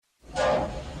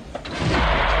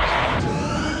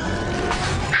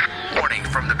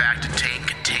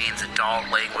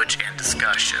adult language and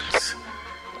discussions.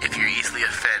 If you're easily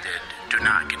offended, do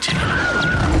not continue.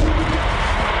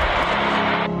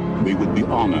 We would be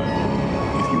honored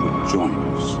if you would join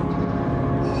us.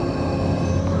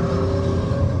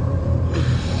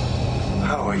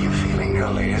 How are you feeling? Your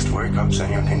latest workups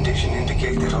on your condition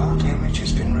indicate that all damage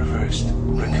has been reversed.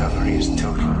 Recovery is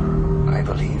total. I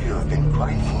believe you have been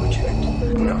quite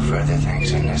fortunate. No further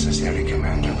thanks are necessary,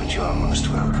 Commander, but you are most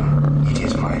welcome. It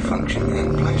is my function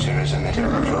and pleasure as a medical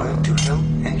droid to help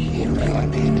and heal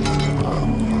human beings.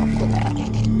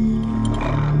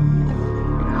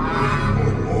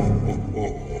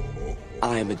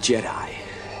 I am a Jedi,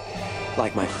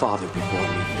 like my father before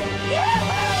me.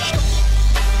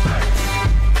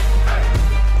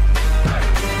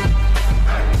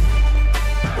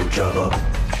 Jabba.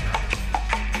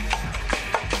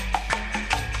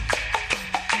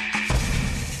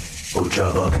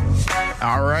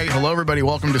 All right. Hello, everybody.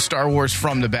 Welcome to Star Wars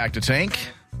from the Bacta Tank.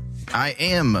 I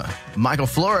am Michael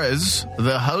Flores,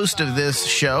 the host of this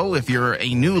show. If you're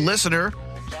a new listener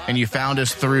and you found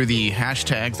us through the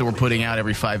hashtags that we're putting out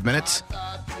every 5 minutes,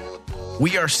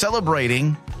 we are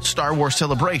celebrating Star Wars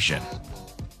Celebration.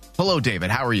 Hello,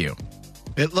 David. How are you?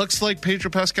 It looks like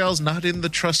Pedro Pascal's not in the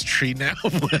trust tree now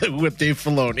with Dave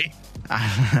Filoni.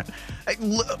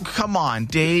 Come on,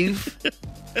 Dave.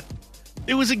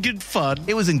 It was in good fun.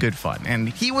 It was in good fun. And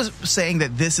he was saying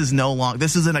that this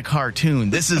isn't a cartoon.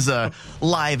 This is a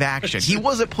live action. He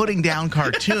wasn't putting down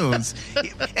cartoons.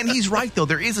 And he's right, though.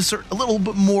 There is a little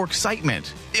bit more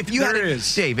excitement.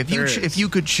 Dave, if you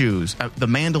could choose the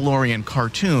Mandalorian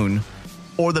cartoon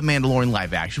or the Mandalorian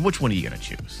live action, which one are you going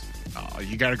to choose? Oh,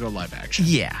 you got to go live action.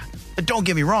 Yeah. But don't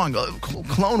get me wrong.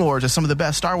 Clone Wars is some of the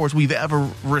best Star Wars we've ever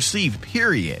received,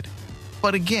 period.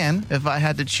 But again, if I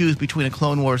had to choose between a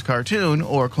Clone Wars cartoon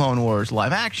or a Clone Wars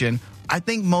live action, I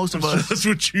think most of us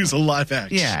would choose a live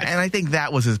action. Yeah, and I think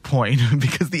that was his point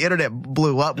because the internet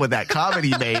blew up with that comment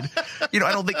he made. I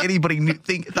don't think anybody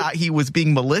thought he was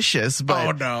being malicious. But,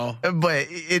 oh, no. But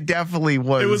it definitely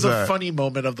was. It was a funny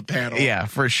moment of the panel. Yeah,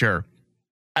 for sure.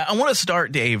 I want to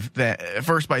start, Dave,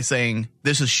 first by saying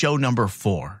this is show number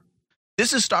 4.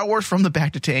 This is Star Wars from the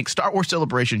Bacta Tank, Star Wars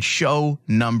Celebration show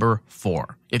number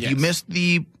 4. If you missed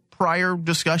the prior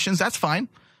discussions, that's fine.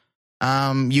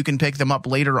 You can pick them up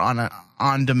later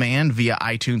on demand via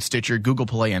iTunes, Stitcher, Google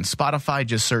Play, and Spotify.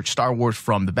 Just search Star Wars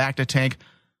from the Bacta Tank.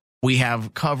 We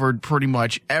have covered pretty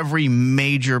much every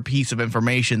major piece of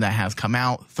information that has come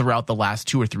out throughout the last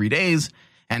 2 or 3 days.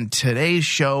 And today's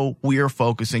show, we are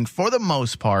focusing, for the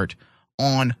most part,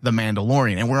 on The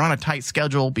Mandalorian. And we're on a tight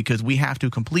schedule because we have to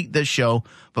complete this show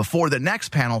before the next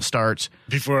panel starts.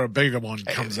 Before a bigger one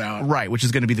comes out. Right, which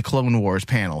is going to be the Clone Wars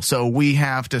panel. So we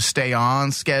have to stay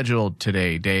on schedule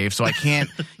today, Dave. So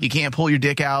you can't pull your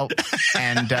dick out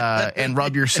and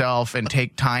rub yourself and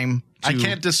take time to... I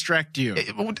can't distract you.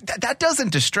 That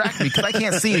doesn't distract me because I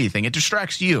can't see anything. It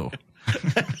distracts you.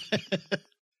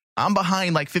 I'm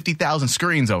behind like 50,000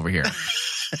 screens over here.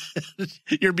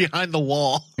 You're behind the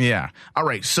wall. Yeah. All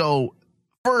right. So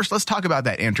first, let's talk about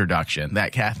that introduction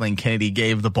that Kathleen Kennedy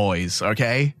gave the boys.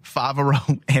 Okay.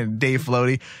 Favreau and Dave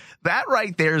Filoni. That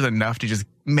right there is enough to just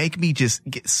make me just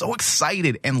get so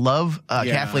excited and love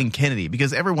Kathleen Kennedy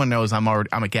because everyone knows I'm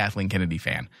a Kathleen Kennedy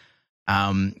fan.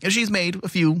 She's made a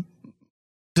few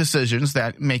decisions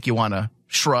that make you want to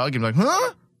shrug and be like,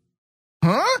 huh?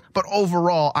 But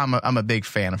overall, I'm a big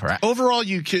fan of her. Overall,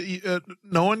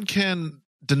 no one can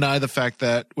deny the fact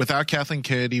that without Kathleen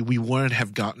Kennedy, we wouldn't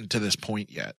have gotten to this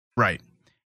point yet. Right.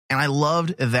 And I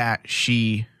loved that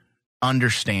she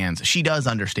understands. She does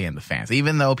understand the fans,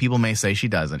 even though people may say she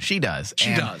doesn't. She does.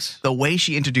 She does. The way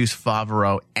she introduced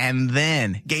Favreau and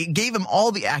then gave him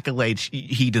all the accolades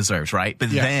he deserves, right?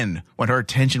 But then when her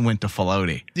attention went to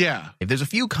Filoni. Yeah. If there's a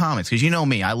few comments, because you know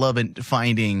me, I love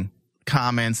finding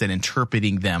comments and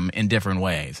interpreting them in different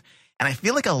ways. And I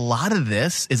feel like a lot of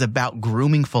this is about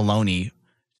grooming Filoni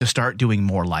to start doing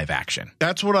more live action.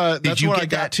 That's what I got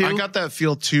that too? I got that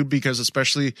feel too, because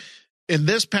especially in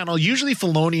this panel, usually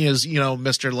Filoni is,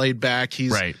 Mr. Laid Back.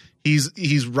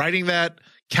 He's riding that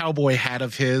cowboy hat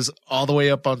of his all the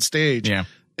way up on stage. Yeah.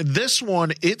 This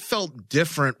one, it felt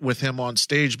different with him on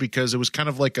stage because it was kind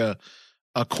of like a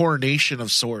coronation of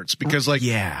sorts, because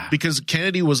because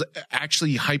Kennedy was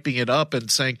actually hyping it up and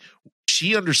saying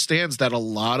she understands that a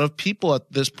lot of people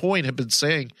at this point have been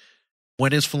saying,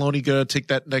 when is Filoni going to take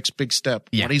that next big step?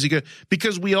 Yeah. When is he going?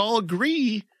 Because we all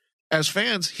agree as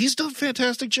fans, he's done a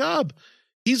fantastic job.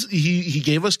 He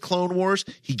gave us Clone Wars.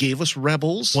 He gave us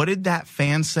Rebels. What did that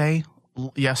fan say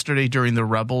yesterday during the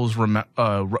Rebels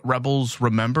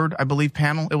Remembered, I believe,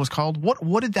 panel? It was called.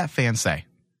 What did that fan say?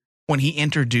 when he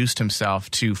introduced himself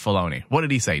to Filoni. What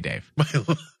did he say, Dave?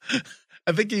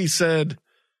 I think he said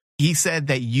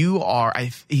that you are,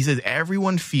 he says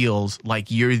everyone feels like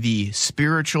you're the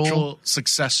spiritual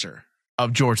successor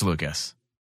of George Lucas.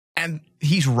 And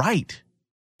he's right.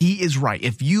 He is right.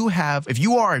 If you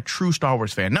are a true Star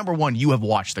Wars fan, number one, you have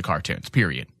watched the cartoons,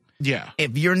 period. Yeah.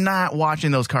 If you're not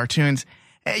watching those cartoons,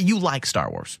 you like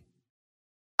Star Wars.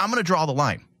 I'm going to draw the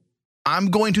line. I'm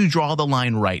going to draw the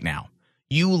line right now.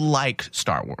 You like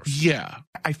Star Wars. Yeah.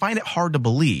 I find it hard to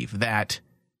believe that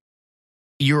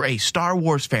you're a Star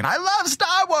Wars fan. I love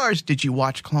Star Wars. Did you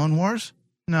watch Clone Wars?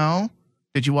 No.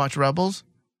 Did you watch Rebels?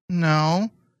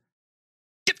 No.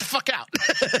 Get the fuck out.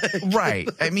 Right.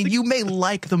 I mean, you may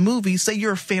like the movies. Say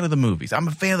you're a fan of the movies. I'm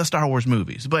a fan of the Star Wars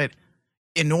movies. But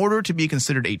in order to be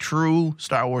considered a true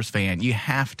Star Wars fan, you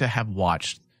have to have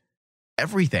watched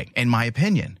everything, in my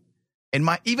opinion. And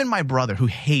even my brother, who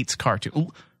hates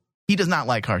cartoons, he does not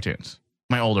like cartoons.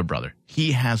 My older brother,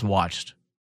 he has watched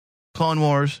Clone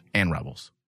Wars and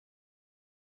Rebels.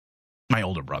 My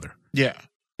older brother. Yeah.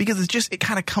 Because it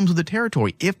kind of comes with the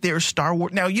territory. If there's Star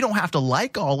Wars, now you don't have to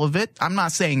like all of it. I'm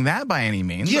not saying that by any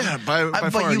means. Yeah, by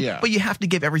far, yeah. But you have to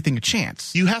give everything a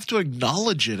chance. You have to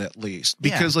acknowledge it at least,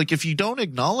 because like if you don't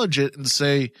acknowledge it and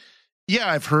say,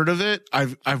 "Yeah, I've heard of it.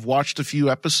 I've watched a few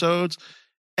episodes,"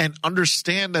 and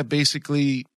understand that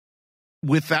basically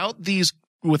without these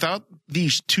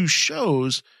two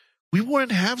shows, we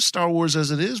wouldn't have Star Wars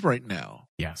as it is right now.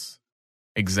 Yes,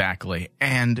 exactly.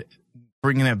 And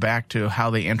bringing it back to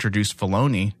how they introduced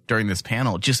Filoni during this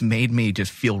panel just made me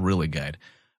just feel really good,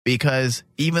 because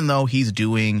even though he's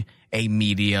doing a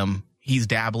medium, he's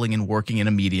dabbling and working in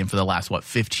a medium for the last,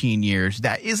 15 years,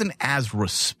 that isn't as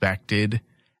respected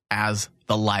as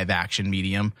the live action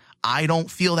medium. I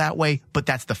don't feel that way, but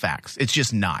that's the facts. It's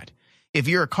just not. If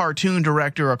you're a cartoon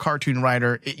director or a cartoon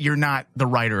writer, you're not the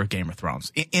writer of Game of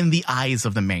Thrones in the eyes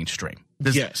of the mainstream.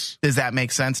 Yes. Does that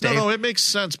make sense, Dave? No, it makes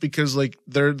sense, because like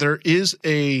there is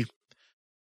I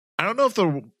don't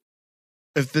know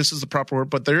if this is the proper word,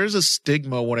 but there is a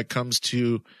stigma when it comes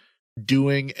to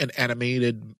doing an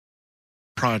animated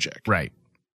project. Right.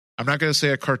 I'm not going to say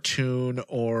a cartoon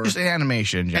or just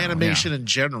animation in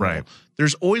general. Right.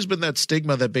 There's always been that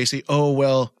stigma that basically, oh,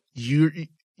 well, you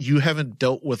haven't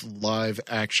dealt with live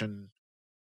action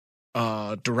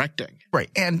directing. Right.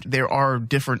 And there are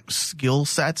different skill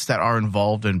sets that are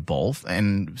involved in both,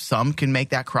 and some can make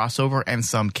that crossover and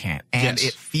some can't. And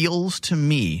It feels to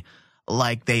me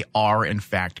like they are, in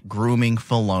fact, grooming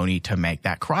Filoni to make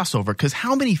that crossover. Because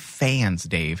how many fans,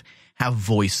 Dave, have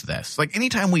voiced this? Like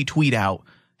anytime we tweet out,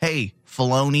 hey,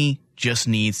 Filoni just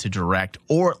needs to direct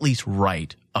or at least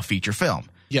write a feature film.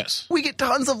 Yes. We get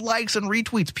tons of likes and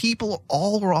retweets. People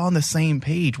all are on the same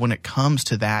page when it comes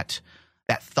to that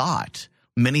thought.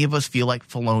 Many of us feel like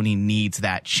Filoni needs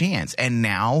that chance. And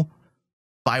now,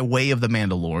 by way of The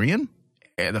Mandalorian,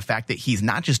 the fact that he's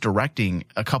not just directing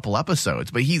a couple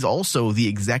episodes, but he's also the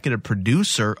executive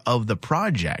producer of the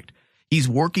project. He's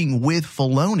working with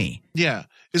Filoni. Yeah.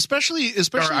 Especially.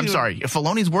 I'm sorry.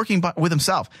 Filoni's working with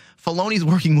himself. Filoni's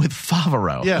working with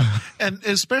Favreau. Yeah. And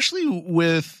especially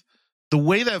with the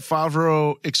way that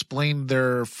Favreau explained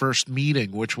their first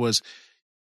meeting, which was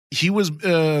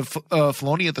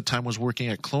Filoni at the time was working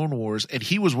at Clone Wars, and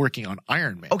he was working on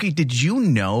Iron Man. Okay, did you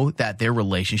know that their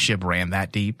relationship ran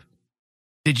that deep?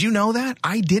 Did you know that?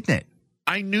 I didn't.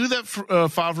 I knew that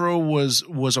Favreau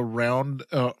was around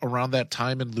that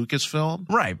time in Lucasfilm.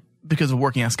 Right, because of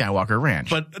working at Skywalker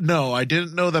Ranch. But no, I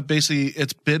didn't know that basically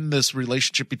it's been this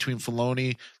relationship between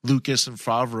Filoni, Lucas, and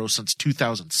Favreau since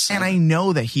 2007. And I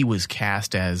know that he was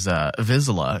cast as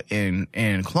Vizsla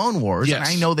in Clone Wars. Yes.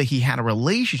 And I know that he had a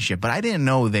relationship, but I didn't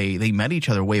know they met each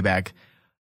other way back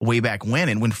when.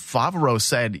 And when Favreau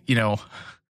said,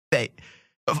 that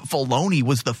Filoni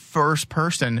was the first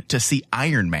person to see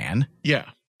Iron Man. Yeah.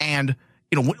 And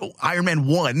Iron Man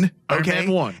 1. Okay. Iron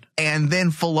Man 1. And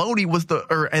then Filoni was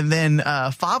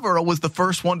Favreau was the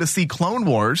first one to see Clone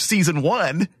Wars season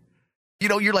 1.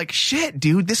 You're like, shit,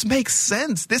 dude, this makes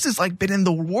sense. This has like been in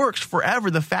the works forever.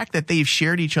 The fact that they've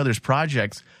shared each other's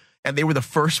projects and they were the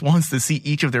first ones to see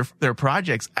each of their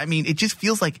projects. I mean, it just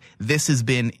feels like this has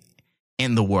been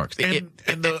in the works.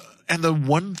 And the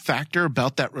one factor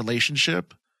about that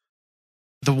relationship,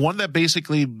 the one that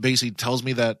basically tells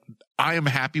me that I am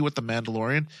happy with The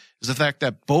Mandalorian, is the fact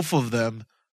that both of them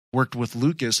worked with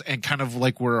Lucas and kind of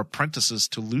like were apprentices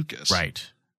to Lucas.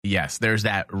 Right. Yes, there's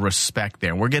that respect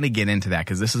there. We're going to get into that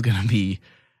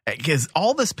because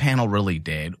all this panel really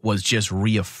did was just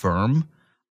reaffirm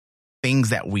things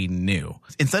that we knew.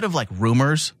 Instead of like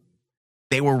rumors,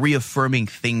 they were reaffirming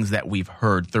things that we've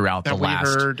heard throughout the last.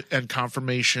 That we heard, and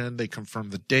confirmation. They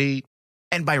confirmed the date.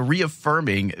 And by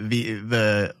reaffirming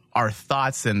our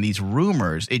thoughts and these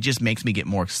rumors, it just makes me get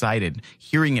more excited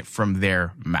hearing it from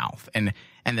their mouth, and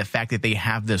the fact that they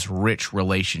have this rich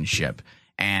relationship,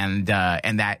 and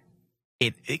that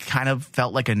it kind of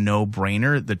felt like a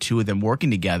no-brainer, the two of them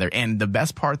working together. And the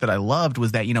best part that I loved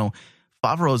was that,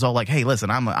 Favreau is all like, hey,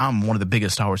 listen, I'm one of the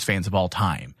biggest Star Wars fans of all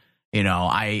time.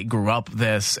 I grew up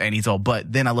this, and he's all,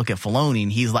 but then I look at Filoni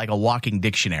and he's like a walking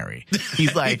dictionary.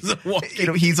 He's like,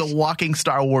 he's a walking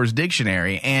Star Wars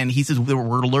dictionary. And he says,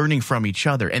 we're learning from each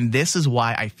other. And this is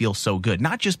why I feel so good,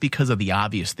 not just because of the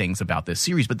obvious things about this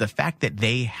series, but the fact that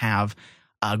they have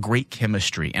great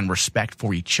chemistry and respect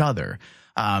for each other.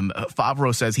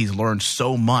 Favreau says he's learned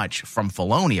so much from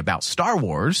Filoni about Star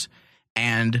Wars,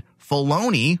 and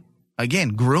Filoni, again,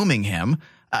 grooming him,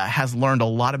 has learned a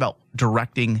lot about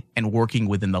directing and working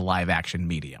within the live action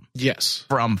medium. Yes.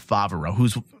 From Favreau,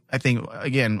 who's, I think,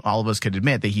 again, all of us could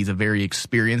admit that he's a very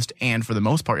experienced and, for the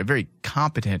most part, a very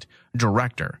competent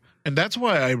director. And that's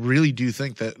why I really do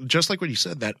think that, just like what you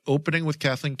said, that opening with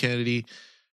Kathleen Kennedy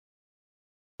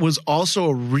was also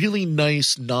a really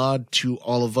nice nod to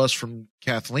all of us from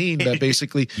Kathleen, that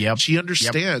basically she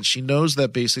understands. Yep. She knows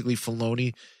that basically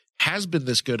Filoni has been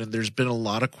this good, and there's been a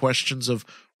lot of questions of,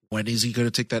 when is he going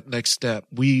to take that next step?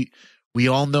 We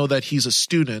all know that he's a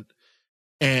student,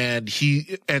 and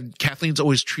Kathleen's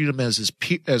always treated him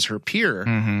as her peer.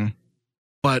 Mm-hmm.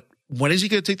 But when is he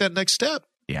going to take that next step?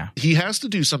 Yeah, he has to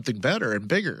do something better and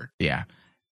bigger. Yeah.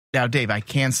 Now, Dave, I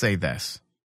can say this: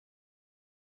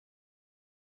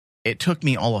 it took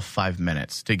me all of 5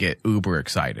 minutes to get uber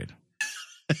excited.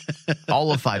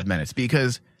 All of 5 minutes,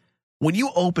 because when you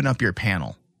open up your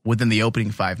panel within the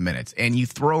opening 5 minutes and you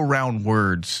throw around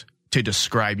words to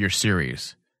describe your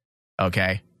series,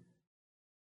 okay?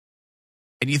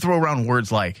 And you throw around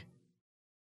words like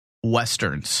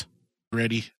Westerns.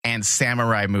 Ready. And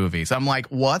samurai movies. I'm like,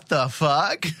 what the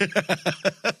fuck?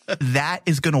 That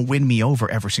is going to win me over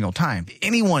every single time.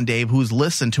 Anyone, Dave, who's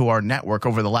listened to our network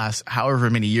over the last however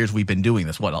many years we've been doing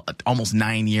this, almost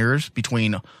 9 years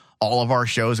between all of our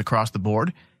shows across the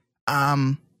board,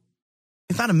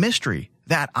 it's not a mystery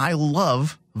that I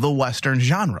love the Western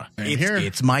genre.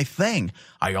 It's my thing.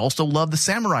 I also love the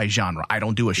samurai genre. I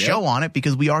don't do a show on it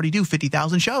because we already do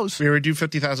 50,000 shows. We already do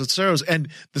 50,000 shows. And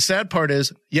the sad part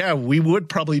is, we would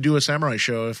probably do a samurai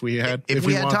show if we had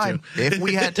time. If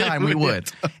we had time, we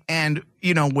would. And,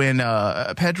 when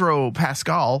Pedro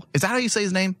Pascal, is that how you say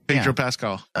his name? Pedro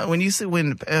Pascal. When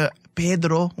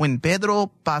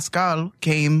Pedro Pascal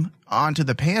came onto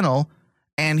the panel,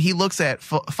 and he looks at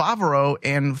Favreau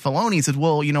and Filoni and said,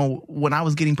 well, when I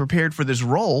was getting prepared for this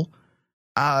role,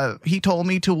 he told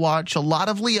me to watch a lot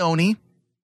of Sergio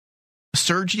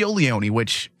Leone,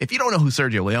 which, if you don't know who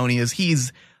Sergio Leone is,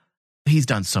 he's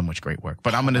done so much great work.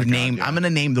 But I'm going to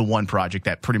name the one project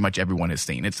that pretty much everyone has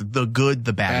seen. It's The Good,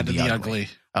 the Bad, and the Ugly.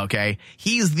 Okay?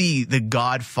 He's the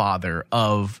godfather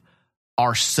of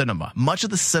our cinema. Much of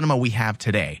the cinema we have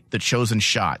today, the chosen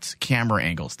shots, camera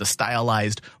angles, the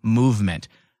stylized movement,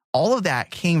 most of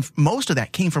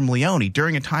that came from Leone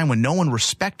during a time when no one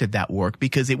respected that work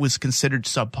because it was considered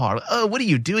subpar. Oh, what are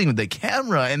you doing with the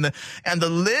camera and the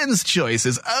lens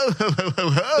choices?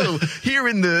 Oh, here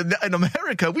in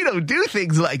America, we don't do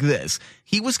things like this.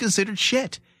 He was considered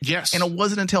shit. Yes. And it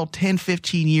wasn't until 10,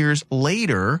 15 years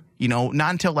later,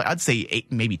 not until I'd say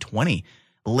maybe 20,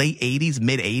 late 80s,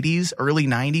 mid 80s, early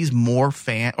 90s, more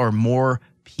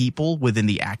people within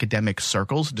the academic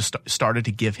circles just started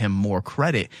to give him more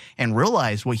credit and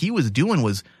realized what he was doing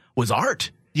was art.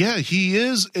 Yeah, he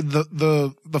is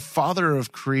the father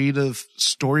of creative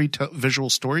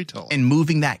visual storytelling and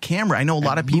moving that camera. I know a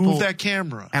lot of people move that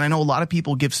camera, and I know a lot of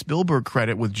people give Spielberg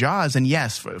credit with Jaws. And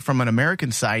yes, from an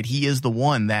American side, he is the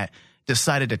one that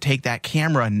decided to take that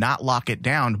camera, not lock it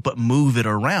down, but move it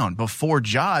around. Before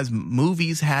Jaws,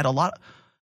 movies had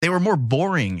they were more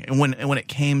boring when it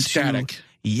came static. To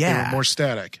yeah, they were more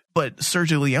static. But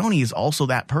Sergio Leone is also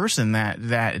that person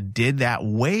that did that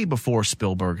way before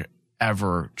Spielberg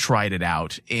ever tried it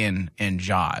out in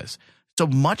Jaws. So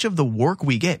much of the work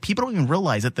we get, people don't even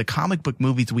realize that the comic book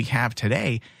movies we have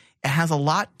today, it has a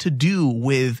lot to do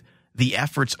with the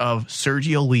efforts of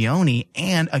Sergio Leone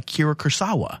and Akira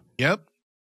Kurosawa. Yep.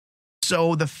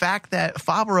 So the fact that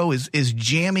Favreau is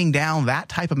jamming down that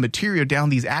type of material down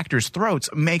these actors' throats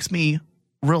makes me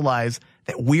realize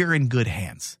that we're in good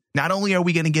hands. Not only are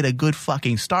we going to get a good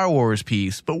fucking Star Wars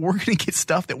piece, but we're going to get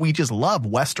stuff that we just love,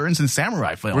 Westerns and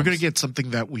samurai films. We're going to get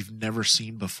something that we've never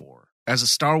seen before. As a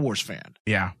Star Wars fan.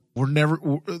 Yeah.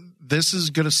 This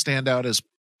is going to stand out as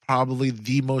probably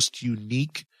the most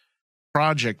unique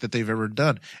project that they've ever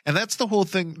done. And that's the whole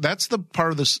thing. That's the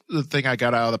part of the thing I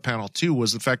got out of the panel too,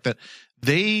 was the fact that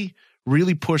they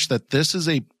really pushed that this is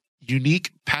a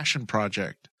unique passion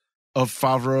project of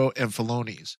Favreau and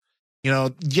Filoni's. You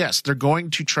know, yes, they're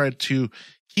going to try to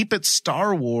keep it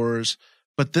Star Wars,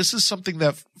 but this is something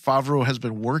that Favreau has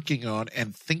been working on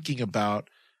and thinking about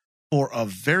for a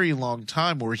very long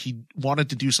time, where he wanted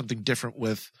to do something different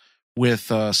with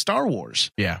Star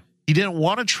Wars. Yeah. He didn't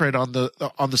want to tread on the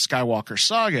Skywalker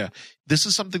saga. This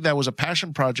is something that was a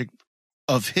passion project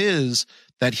of his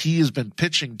that he has been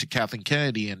pitching to Kathleen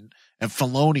Kennedy and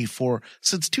Filoni for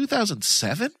since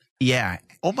 2007. Yeah.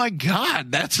 Oh my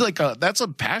God, that's a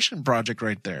passion project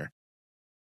right there.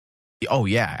 Oh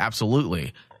yeah,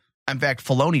 absolutely. In fact,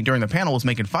 Filoni during the panel was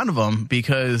making fun of him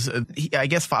because I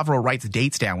guess Favreau writes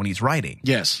dates down when he's writing.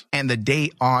 Yes. And the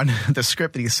date on the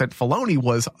script that he sent Filoni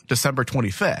was December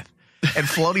 25th. And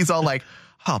Filoni's all like,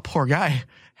 oh, poor guy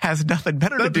has nothing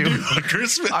better to do on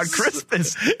Christmas. On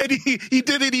Christmas. And he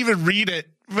didn't even read it.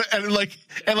 And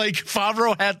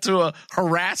Favreau had to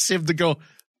harass him to go,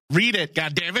 read it,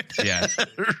 God damn it. Yeah.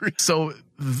 So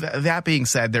that being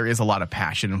said, there is a lot of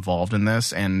passion involved in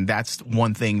this. And that's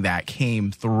one thing that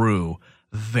came through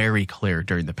very clear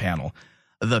during the panel.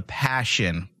 The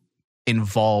passion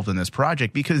involved in this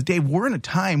project, because Dave, we're in a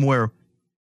time where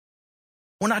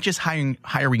we're not just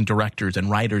hiring directors and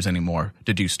writers anymore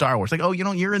to do Star Wars. Like, oh, you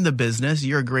know, you're in the business.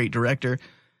 You're a great director.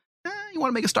 You want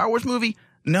to make a Star Wars movie?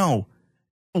 No.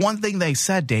 One thing they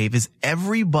said, Dave, is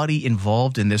everybody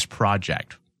involved in this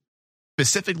project,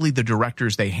 specifically the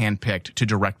directors they handpicked to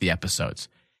direct the episodes,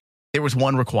 there was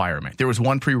one requirement. There was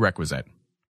one prerequisite.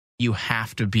 You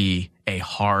have to be a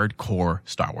hardcore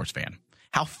Star Wars fan.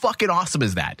 How fucking awesome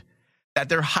is that? That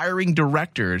they're hiring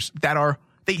directors that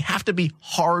they have to be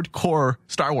hardcore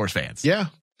Star Wars fans. Yeah.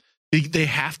 They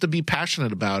have to be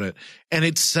passionate about it. And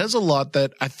it says a lot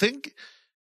that I think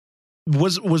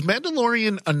was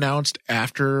Mandalorian announced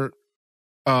after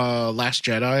Last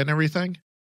Jedi and everything?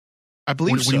 I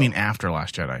believe so. What do you mean after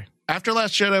Last Jedi? After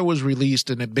Last Jedi was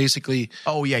released, and it basically...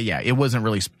 Oh, yeah. It wasn't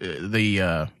really...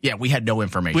 we had no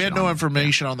information. We had no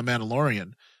information on The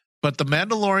Mandalorian. But The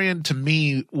Mandalorian, to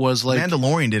me, was like...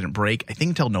 Mandalorian didn't break, I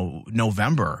think, until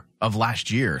November of last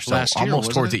year. So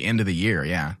almost towards the end of the year,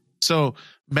 yeah. So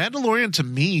Mandalorian, to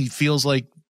me, feels like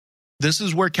this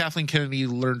is where Kathleen Kennedy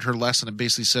learned her lesson and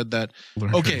basically said that,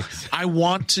 okay, I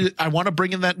want to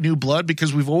bring in that new blood,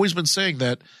 because we've always been saying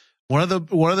that one of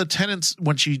the tenets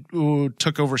when she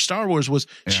took over Star Wars was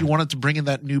she wanted to bring in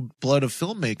that new blood of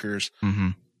filmmakers. Mm-hmm.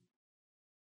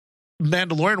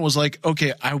 Mandalorian was like,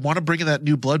 okay, I want to bring in that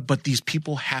new blood, but these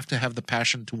people have to have the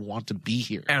passion to want to be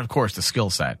here. And of course, the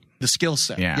skill set.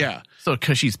 Yeah. So,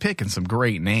 because she's picking some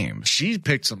great names. She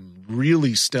picked some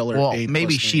really stellar Well, A+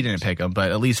 maybe she names. didn't pick them,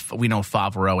 but at least we know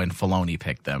Favreau and Filoni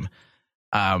picked them.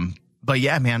 But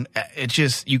yeah, man, it's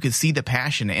just, you could see the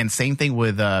passion. And same thing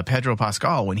with Pedro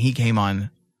Pascal when he came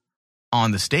on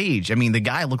the stage. I mean, the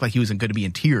guy looked like he was going to be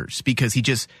in tears,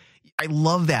 because I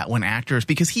love that when actors,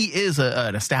 because he is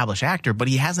an established actor, but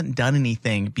he hasn't done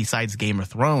anything besides Game of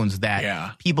Thrones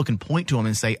that people can point to him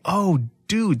and say, oh,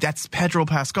 dude, that's Pedro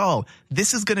Pascal.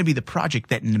 This is going to be the project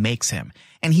that makes him.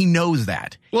 And he knows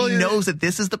that. Well, he knows that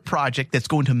this is the project that's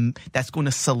going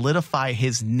to solidify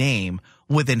his name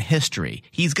within history.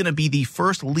 He's going to be the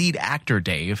first lead actor,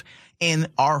 Dave, in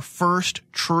our first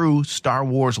true Star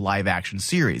Wars live action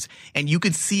series. And you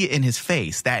could see it in his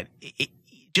face that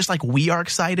just like we are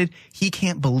excited, he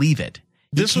can't believe it.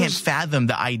 He can't fathom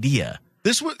the idea.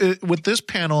 This with this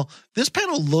panel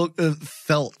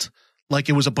felt like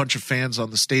it was a bunch of fans on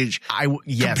the stage.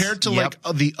 Compared to like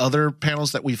the other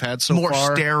panels that we've had so far.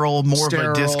 More sterile, of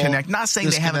a disconnect. Not saying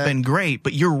they haven't been great,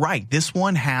 but you're right. This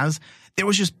one there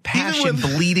was just passion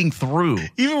bleeding through.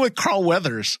 Even with Carl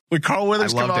Weathers. When Carl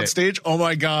Weathers came on stage, oh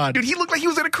my God. Dude, he looked like he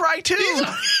was going to cry too.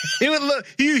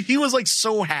 He was like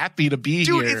so happy to be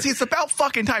here. Dude, it's about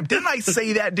fucking time. Didn't I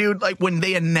say that, dude? Like when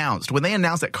they announced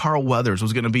that Carl Weathers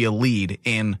was going to be a lead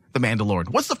in The Mandalorian.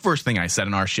 What's the first thing I said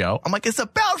in our show? I'm like, it's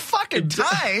about fucking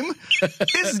time.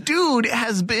 This dude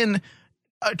has been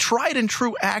a tried and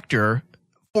true actor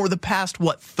for the past,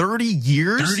 30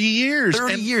 years? 30 years.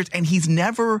 30 years. And he's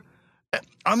never...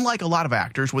 Unlike a lot of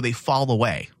actors where they fall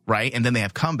away, right? And then they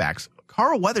have comebacks.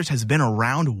 Carl Weathers has been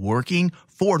around working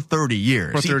for 30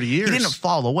 years. For 30 years. He didn't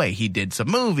fall away. He did some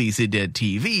movies. He did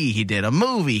TV. He did a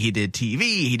movie. He did TV.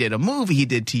 He did a movie. He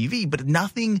did TV. But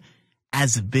nothing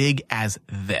as big as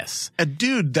this. And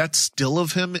dude, that's still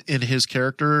of him in his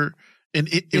character.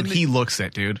 He looks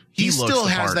it, dude. He still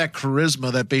has that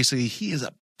charisma that basically he is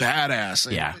a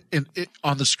badass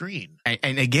on the screen.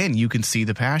 And again, you can see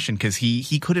the passion because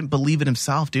he couldn't believe it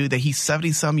himself, dude, that he's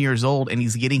 70-some years old and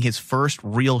he's getting his first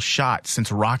real shot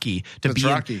since Rocky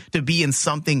to be in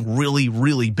something really,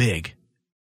 really big.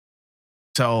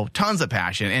 So tons of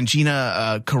passion. And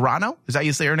Gina Carano, is that how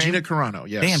you say her name? Gina Carano,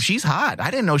 yes. Damn, she's hot. I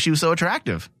didn't know she was so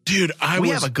attractive. Dude, we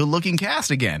have a good-looking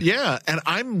cast again. Yeah, and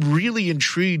I'm really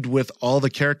intrigued with all the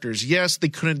characters. Yes, they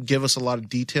couldn't give us a lot of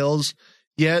details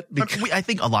yet. Because I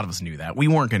think a lot of us knew that. We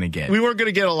weren't going to get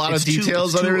a lot of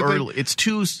details on everything. Early. It's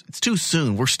too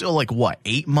soon. We're still like,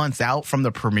 8 months out from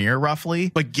the premiere,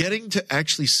 roughly? But getting to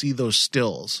actually see those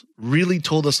stills really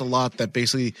told us a lot that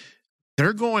basically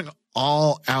they're going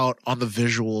all out on the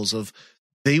visuals of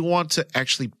they want to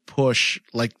actually push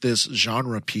like this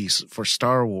genre piece for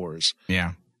Star Wars.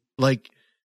 Yeah. Like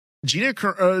Gina,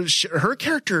 her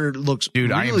character looks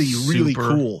really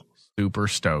cool. Super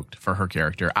stoked for her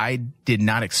character. I did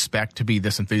not expect to be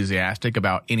this enthusiastic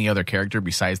about any other character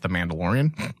besides the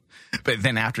Mandalorian. But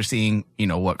then after seeing,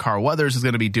 what Carl Weathers is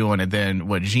going to be doing and then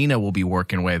what Gina will be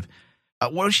working with,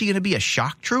 what is she going to be? A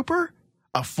shock trooper?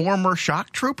 A former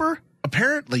shock trooper?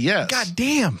 Apparently, yes. God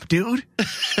damn, dude.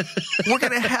 We're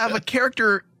going to have a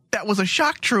character that was a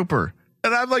shock trooper.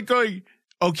 And I'm like going,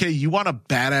 okay, you want a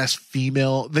badass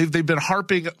female? They've been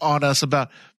harping on us about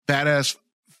badass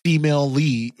female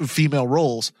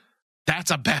roles. That's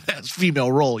a badass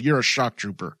female role. You're a shock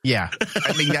trooper. Yeah.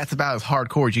 I mean, that's about as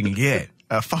hardcore as you can get.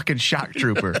 A fucking shock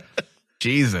trooper.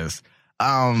 Jesus.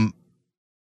 Now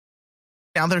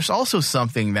there's also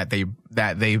something that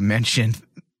they mentioned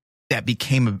that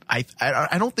became I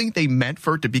don't think they meant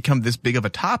for it to become this big of a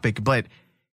topic, but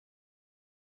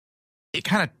it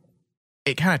kind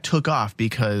of took off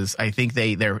because I think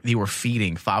they were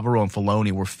feeding Favreau and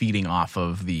Filoni were feeding off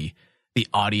of the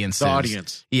audience. The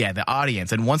audience. Yeah, the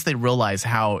audience. And once they realized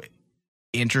how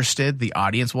interested the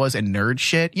audience was in nerd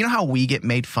shit, you know how we get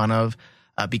made fun of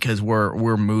because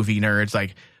we're movie nerds.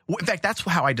 Like, in fact, that's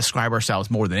how I describe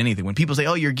ourselves more than anything. When people say,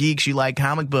 "Oh, you're geeks, you like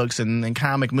comic books and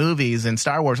comic movies and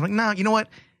Star Wars," I'm like, no, you know what?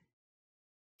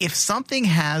 If something,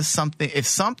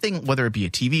 whether it be a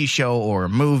TV show or a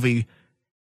movie,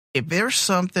 if there's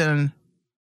something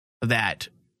that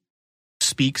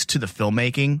speaks to the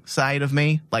filmmaking side of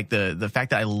me, like the fact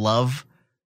that I love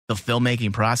the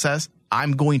filmmaking process,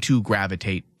 I'm going to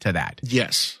gravitate to that.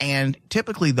 Yes. And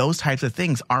typically those types of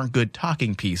things aren't good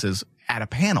talking pieces at a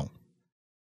panel.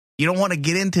 You don't want to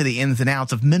get into the ins and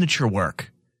outs of miniature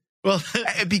work. Well,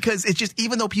 because it's just,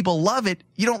 even though people love it,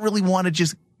 you don't really want to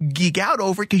just geek out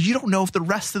over it because you don't know if the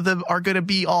rest of them are going to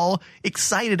be all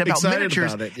excited about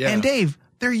miniatures. About it, yeah. And Dave,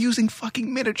 they're using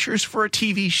fucking miniatures for a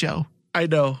TV show. I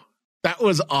know. That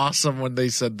was awesome when they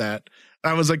said that.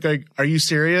 I was like, are you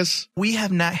serious? We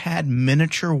have not had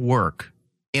miniature work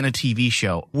in a TV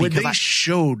show. When they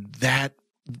showed that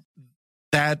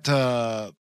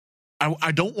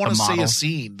I don't want to say a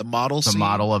scene, the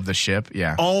model of the ship.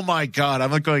 Yeah. Oh my God.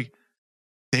 I'm like going,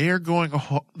 they're going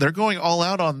all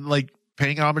out on like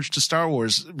paying homage to Star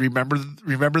Wars. Remember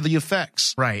the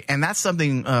effects. Right. And that's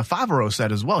something Favreau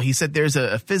said as well. He said there's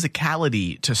a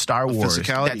physicality to Star Wars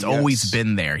that's always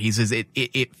been there. He says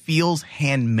it feels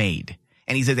handmade.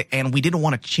 And he said, and we didn't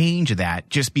want to change that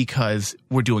just because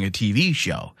we're doing a TV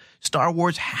show. Star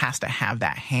Wars has to have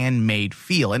that handmade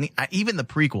feel. And even the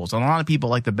prequels, and a lot of people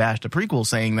like to bash the prequels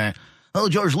saying that, oh,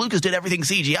 George Lucas did everything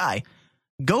CGI.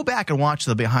 Go back and watch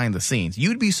the behind the scenes.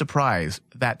 You'd be surprised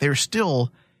that there's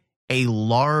still a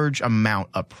large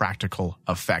amount of practical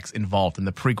effects involved in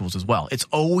the prequels as well. It's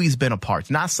always been a part.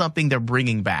 It's not something they're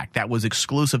bringing back that was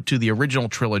exclusive to the original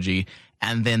trilogy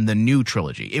and then the new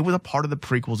trilogy. It was a part of the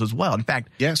prequels as well. In fact,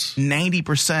 yes,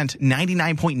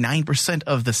 99.9%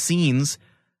 of the scenes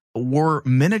were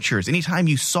miniatures. Anytime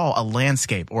you saw a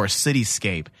landscape or a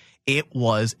cityscape, it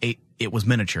was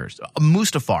miniatures.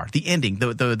 Mustafar, the ending,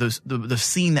 the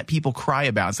scene that people cry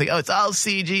about and say, "Oh, it's all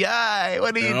CGI.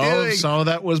 What are you doing?" Some of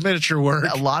that was miniature work.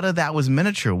 A lot of that was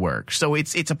miniature work. So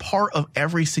it's a part of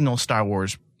every single Star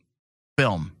Wars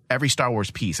film, every Star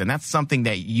Wars piece. And that's something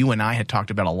that you and I had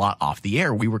talked about a lot off the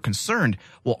air. We were concerned,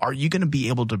 well, are you going to be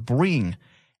able to bring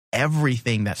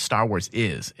everything that Star Wars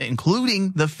is,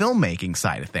 including the filmmaking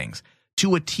side of things,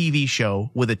 to a TV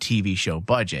show with a TV show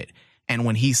budget? And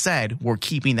when he said we're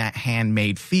keeping that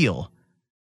handmade feel,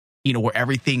 where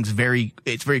everything's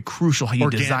it's very crucial how you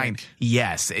design.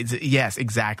 Yes,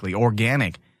 exactly.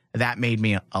 Organic. That made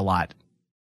me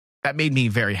that made me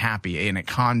very happy, and it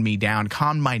calmed me down,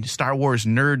 calmed my Star Wars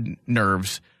nerd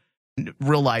nerves,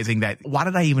 realizing that why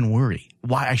did I even worry?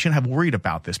 Why I shouldn't have worried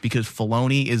about this, because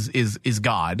Filoni is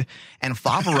God and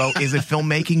Favreau is a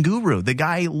filmmaking guru. The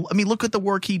guy, I mean, look at the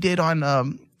work he did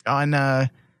on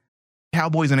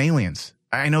Cowboys and Aliens.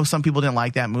 I know some people didn't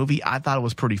like that movie. I thought it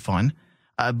was pretty fun.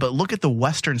 But look at the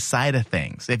Western side of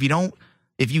things.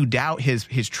 If you doubt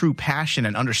his true passion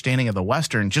and understanding of the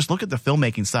Western, just look at the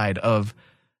filmmaking side of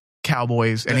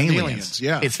Cowboys and Aliens.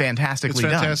 Yeah. It's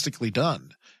fantastically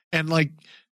done. And like,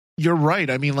 you're right.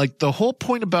 I mean, like the whole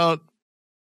point about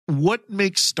what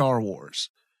makes Star Wars,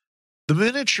 the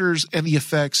miniatures and the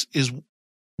effects is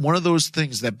one of those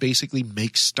things that basically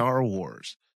makes Star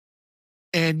Wars.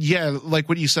 And yeah, like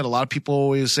what you said, a lot of people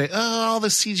always say, oh, all the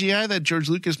CGI that George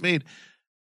Lucas made.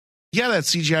 Yeah, that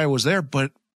CGI was there,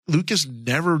 but Lucas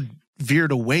never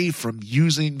veered away from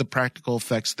using the practical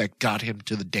effects that got him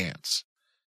to the dance.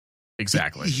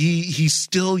 Exactly. He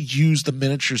still used the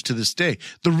miniatures to this day.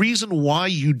 The reason why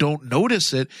you don't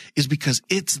notice it is because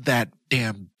it's that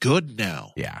damn good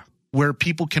now. Yeah. Where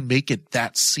people can make it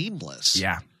that seamless.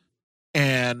 Yeah.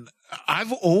 And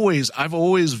I've always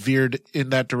veered in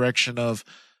that direction of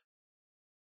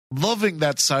loving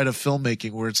that side of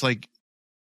filmmaking where it's like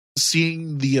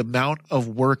seeing the amount of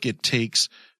work it takes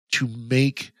to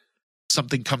make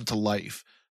something come to life.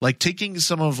 Like taking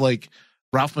some of like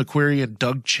Ralph McQuarrie and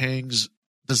Doug Chang's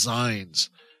designs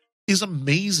is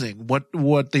amazing.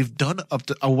 What they've done up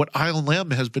to what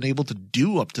ILM has been able to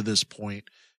do up to this point.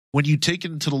 When you take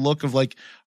it into the look of like,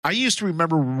 I used to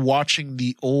remember watching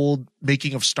the old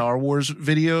making of Star Wars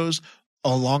videos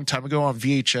a long time ago on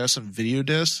VHS and video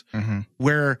discs,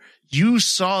 where you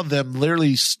saw them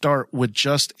literally start with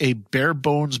just a bare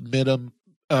bones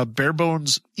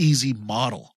easy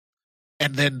model.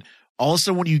 And then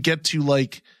also when you get to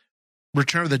like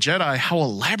Return of the Jedi, how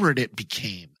elaborate it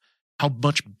became, how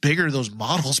much bigger those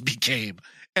models became.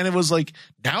 And it was like,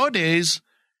 nowadays,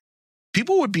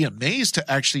 people would be amazed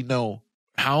to actually know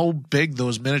how big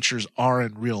those miniatures are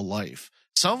in real life.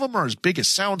 Some of them are as big as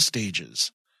sound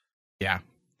stages. Yeah.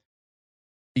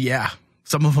 Yeah.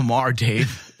 Some of them are,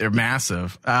 Dave. They're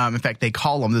massive. In fact, they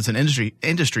call them, there's an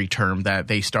industry term that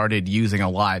they started using a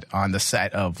lot on the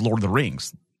set of Lord of the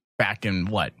Rings back in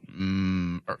late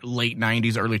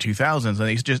 90s, early 2000s. And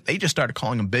they just started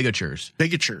calling them bigatures.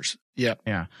 Bigatures. Yeah.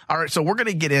 Yeah. All right. So we're going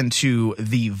to get into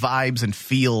the vibes and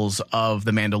feels of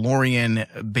The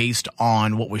Mandalorian based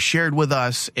on what was shared with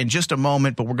us in just a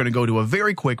moment, but we're going to go to a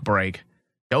very quick break.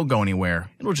 Don't go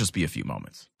anywhere. It'll just be a few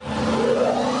moments.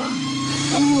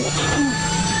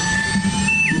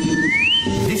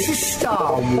 This is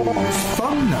Star Wars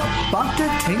from the Bacta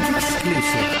Tank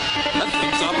exclusive. That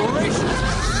thing's operational.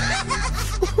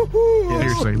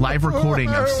 Seriously, live recording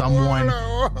of someone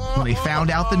when they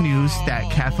found out the news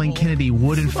that Kathleen Kennedy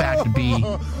would in fact be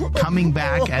coming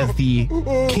back as the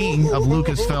king of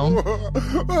Lucasfilm.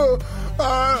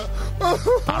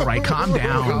 All right, calm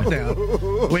down.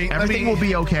 Wait, everything will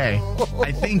be okay.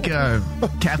 I think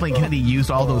Kathleen Kennedy used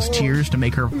all those tears to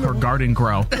make her garden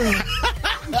grow.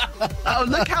 Oh,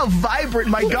 look how vibrant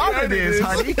my garden is,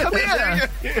 honey. Come here.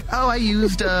 Oh, I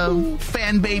used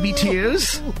fan baby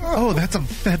tears. Oh, that's a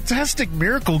fantastic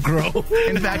miracle grow.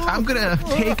 In fact, I'm going to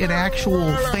take an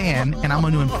actual fan and I'm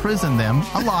going to imprison them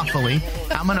unlawfully.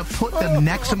 I'm going to put them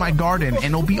next to my garden and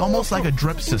it'll be almost like a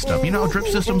drip system. You know how drip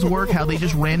systems work, how they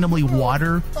just randomly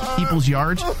water people's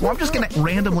yards? Well, I'm just going to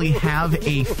randomly have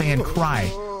a fan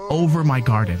cry over my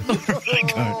garden. Oh my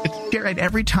God. Garrett,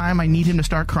 every time I need him to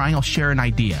start crying, I'll share an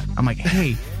idea. I'm like,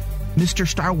 hey, Mr.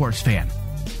 Star Wars fan,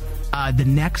 the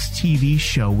next TV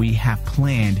show we have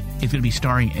planned is going to be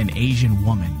starring an Asian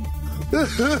woman. All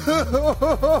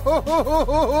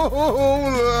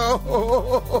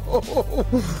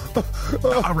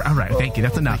right, thank you.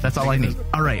 That's enough. That's all I need.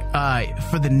 All right,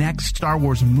 for the next Star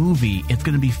Wars movie, it's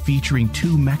going to be featuring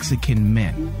 2 Mexican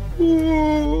men.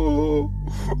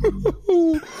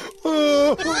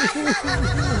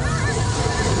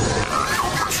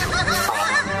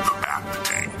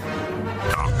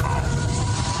 TheBactaTank.com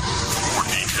for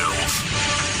details.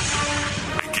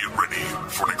 And get ready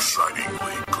for an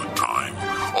excitingly good time.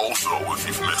 Also, if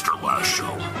you've missed our last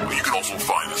show, you can also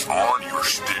find us on your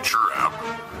Stitcher app.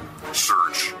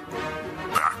 Search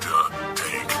Bacta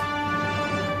Tank.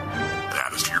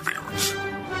 Add us to your favorites.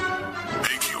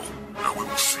 Thank you, and we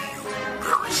will see you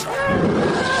very soon.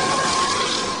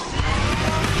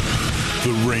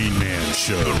 The Rain Man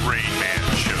Show. The Rain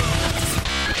Man Show.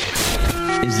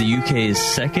 Is the UK's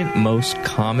second most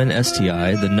common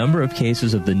STI, the number of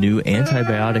cases of the new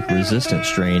antibiotic-resistant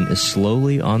strain is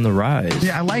slowly on the rise.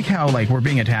 Yeah, I like how we're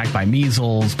being attacked by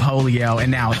measles, polio,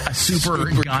 and now a super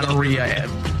gonorrhea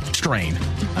strain.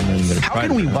 I'm not even gonna How try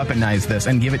can we that. weaponize this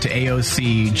and give it to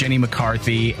AOC, Jenny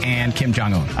McCarthy, and Kim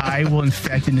Jong-un? I will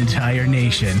infect an entire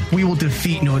nation. We will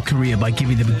defeat North Korea by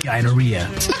giving them gonorrhea.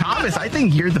 Thomas, I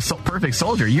think you're the perfect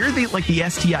soldier. You're the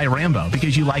STI Rambo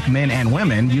because you like men and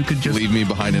women. You could just leave me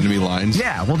behind enemy lines.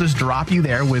 Yeah, we'll just drop you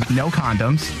there with no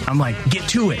condoms. I'm like, get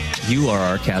to it. You are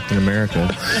our Captain America.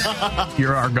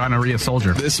 You're our gonorrhea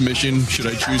soldier. This mission, should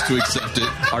I choose to accept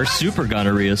it? Our super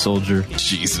gonorrhea soldier.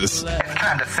 Jesus. It's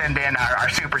time to send in our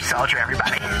super soldier,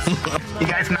 everybody. You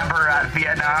guys remember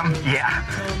Vietnam? Yeah.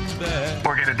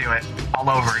 We're going to do it all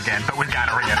over again, but with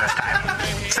gonorrhea this time.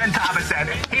 Send Thomas in.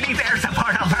 He needs air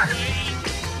support over.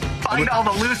 Find all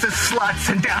the loosest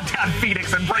sluts in downtown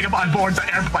Phoenix and bring them on board the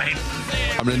airplane.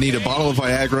 I'm going to need a bottle of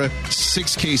Viagra,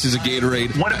 6 cases of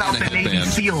Gatorade. What about the Navy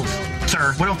SEALs,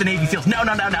 sir? What about the Navy SEALs? No.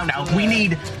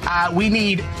 We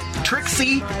need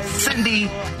Trixie, Cindy,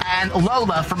 and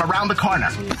Lola from around the corner.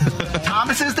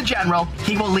 Thomas is the general.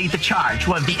 He will lead the charge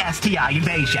with the STI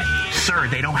invasion. Sir,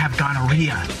 they don't have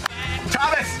gonorrhea.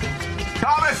 Thomas!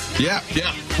 Yeah.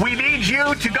 We need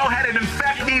you to go ahead and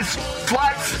infect these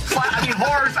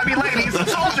whores, ladies,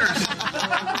 soldiers.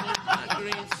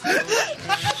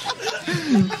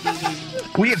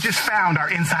 We have just found our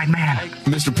inside man.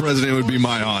 Mr. President, it would be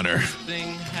my honor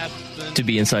to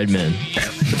be inside men.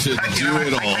 to do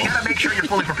it all. I gotta make sure you're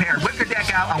fully prepared. Whip your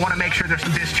deck out. I want to make sure there's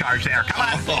some discharge there. Come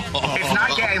on. It's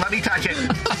not gay. Let me touch it.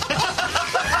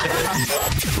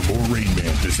 For more Rain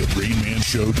Man, visit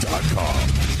RainManShow.com.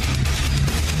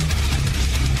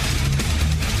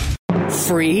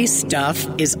 Free stuff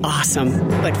is awesome,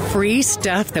 but free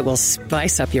stuff that will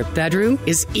spice up your bedroom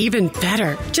is even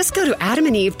better. Just go to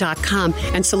adamandeve.com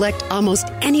and select almost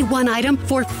any one item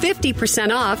for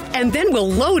 50% off, and then we'll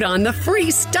load on the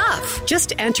free stuff.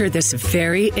 Just enter this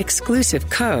very exclusive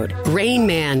code,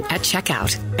 RAINMAN, at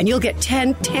checkout, and you'll get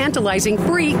 10 tantalizing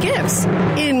free gifts,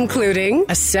 including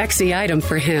a sexy item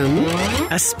for him,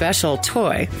 a special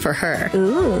toy for her,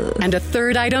 and a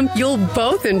third item you'll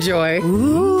both enjoy.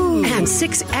 And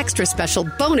 6 extra special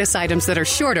bonus items that are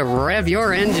sure to rev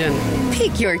your engine,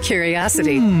 pique your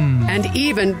curiosity, and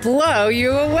even blow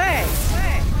you away.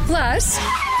 Plus,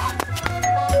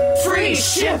 free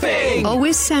shipping!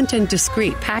 Always sent in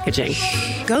discreet packaging.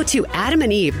 Go to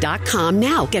adamandeve.com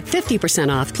now. Get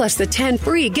 50% off plus the 10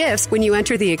 free gifts when you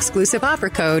enter the exclusive offer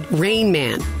code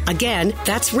RAINMAN. Again,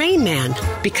 that's RAINMAN.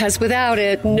 Because without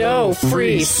it, no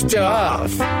free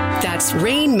stuff. That's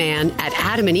RAINMAN at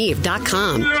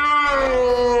adamandeve.com.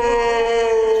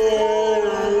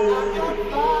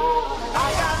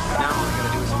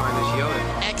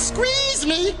 Squeeze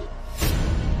me!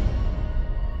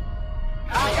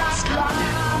 Stop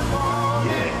that.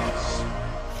 Yes.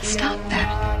 Stop that.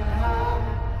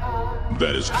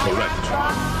 That is correct.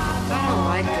 I don't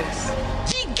like this.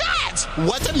 Ye gods!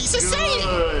 What the Misa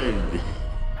saying?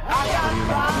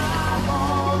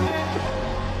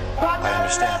 I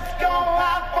understand.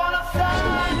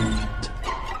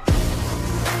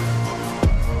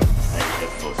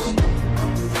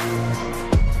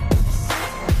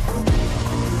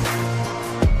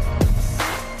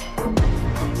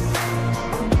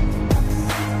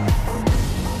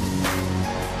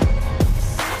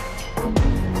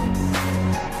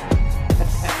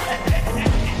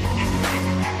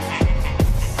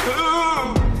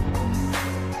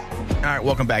 All right,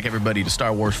 welcome back, everybody, to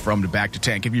Star Wars From the Back to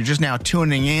Tank. If you're just now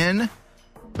tuning in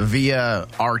via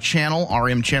our channel,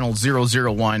 RM Channel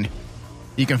 001,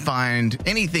 you can find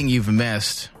anything you've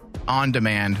missed on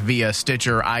demand via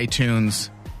Stitcher, iTunes,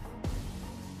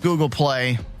 Google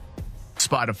Play,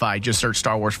 Spotify. Just search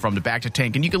Star Wars From the Back to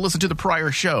Tank, and you can listen to the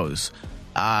prior shows.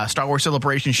 Star Wars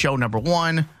Celebration show number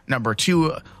 1, number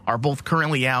 2 are both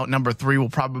currently out. Number 3 will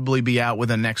probably be out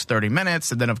within the next 30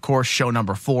 minutes. And then, of course, show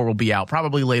number 4 will be out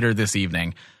probably later this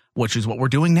evening, which is what we're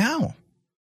doing now.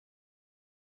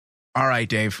 All right,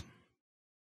 Dave.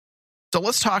 So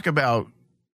let's talk about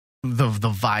the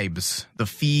vibes, the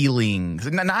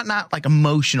feelings, not like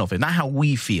emotional feelings, not how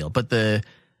we feel, but the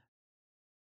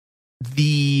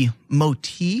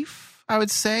motif, I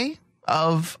would say,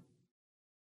 of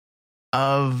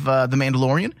the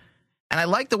Mandalorian. And I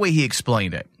like the way he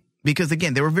explained it, because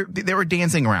again, they were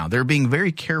dancing around. They're being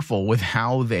very careful with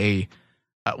how they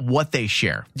what they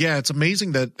share. Yeah, it's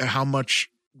amazing that how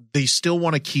much they still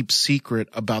want to keep secret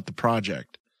about the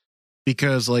project,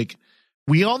 because like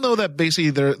we all know that basically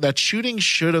that shooting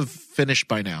should have finished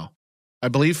by now. I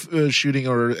believe shooting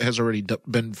has already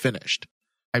been finished.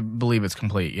 I believe it's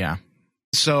complete. Yeah.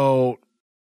 So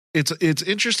it's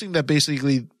interesting that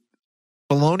basically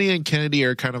Filoni and Kennedy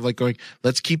are kind of like going,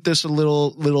 let's keep this a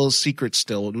little secret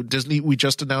still. Disney, we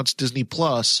just announced Disney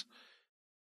Plus.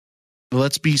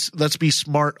 let's be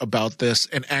smart about this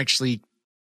and actually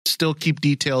still keep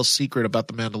details secret about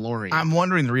the Mandalorian. I'm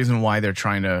wondering the reason why they're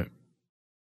trying to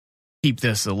keep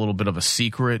this a little bit of a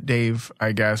secret, Dave,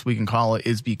 I guess we can call it,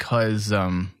 is because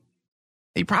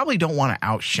they probably don't want to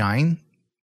outshine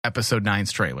Episode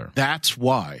 9's trailer. That's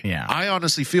why. Yeah. I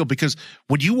honestly feel, because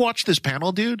when you watch this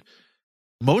panel, dude,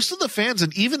 most of the fans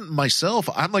and even myself,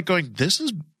 I'm like going, this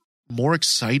is more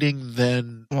exciting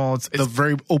than it's the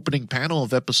very opening panel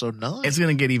of Episode 9. It's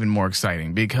going to get even more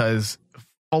exciting because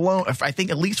I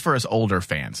think at least for us older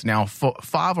fans. Now,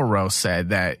 Favreau said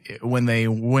that when they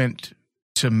went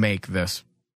to make this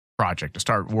project, to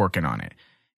start working on it,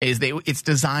 it's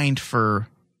designed for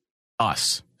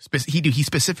us. He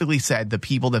specifically said the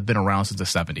people that have been around since the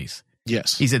 70s.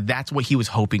 Yes. He said that's what he was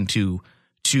hoping to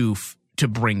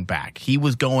bring back.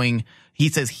 He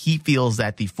says he feels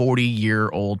that the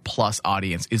 40-year-old plus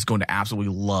audience is going to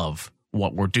absolutely love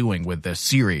what we're doing with this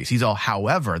series. He's all,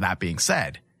 however, that being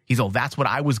said, that's what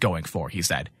I was going for, he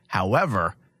said.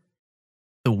 However,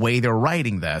 the way they're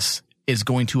writing this is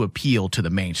going to appeal to the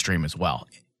mainstream as well.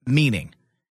 Meaning,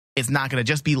 it's not going to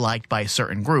just be liked by a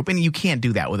certain group, and you can't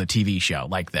do that with a TV show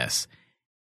like this.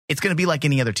 It's going to be like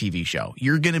any other TV show.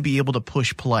 You're going to be able to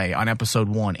push play on Episode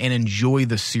 1 and enjoy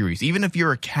the series. Even if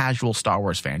you're a casual Star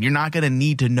Wars fan, you're not going to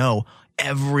need to know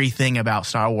everything about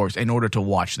Star Wars in order to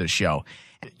watch this show.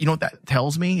 You know what that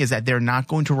tells me is that they're not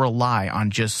going to rely on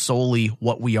just solely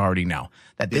what we already know.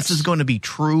 That this is going to be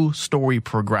true story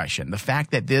progression. The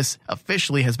fact that this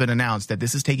officially has been announced that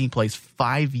this is taking place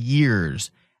 5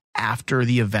 years after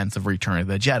the events of Return of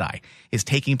the Jedi is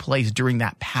taking place during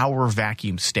that power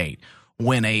vacuum state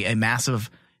when a massive,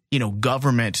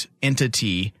 government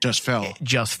entity just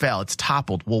fell. It's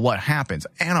toppled. Well, what happens?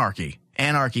 Anarchy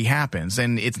happens.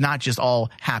 And it's not just all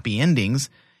happy endings.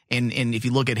 And if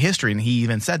you look at history, and he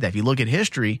even said that, if you look at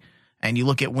history and you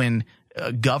look at when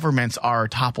governments are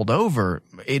toppled over,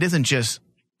 it isn't just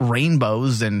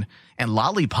rainbows and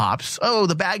lollipops. Oh,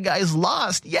 the bad guys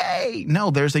lost. Yay.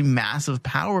 No, there's a massive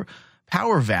power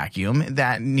vacuum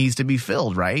that needs to be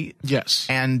filled, right? Yes.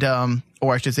 And,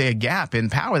 or I should say a gap in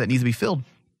power that needs to be filled.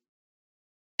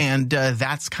 And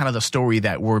that's kind of the story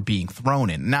that we're being thrown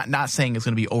in. Not saying it's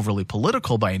going to be overly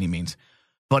political by any means,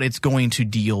 but it's going to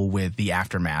deal with the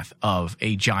aftermath of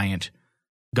a giant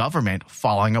government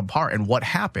falling apart. And what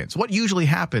happens? What usually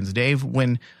happens, Dave,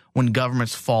 when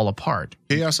governments fall apart?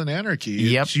 Chaos and anarchy.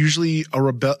 Yep. It's usually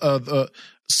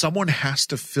someone has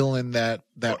to fill in that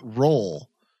role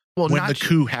when the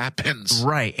coup happens.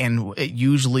 Right. And it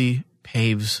usually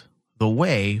paves the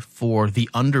way for the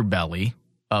underbelly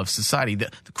of society,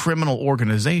 the criminal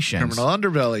organizations. Criminal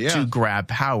underbelly, yeah. To grab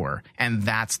power. And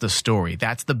that's the story.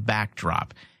 That's the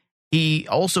backdrop. He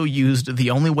also used the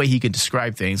only way he could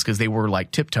describe things because they were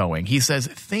like tiptoeing. He says,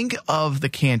 think of the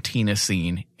cantina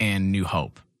scene in New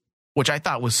Hope, which I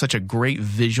thought was such a great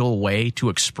visual way to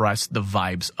express the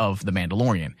vibes of The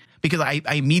Mandalorian, because I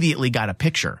immediately got a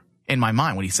picture in my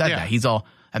mind when he said that. He's all,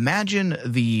 imagine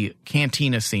the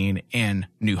cantina scene in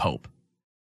New Hope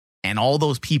and all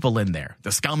those people in there,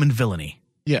 the scum and villainy.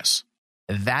 Yes.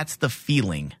 That's the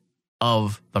feeling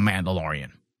of The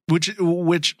Mandalorian.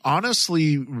 Which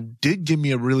honestly did give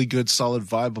me a really good solid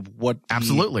vibe of what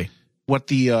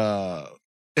the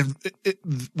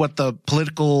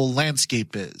political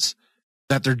landscape is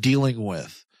that they're dealing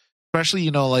with. Especially,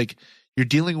 like you're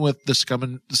dealing with the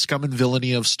scum and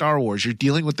villainy of Star Wars. You're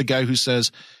dealing with the guy who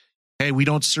says, hey, we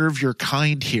don't serve your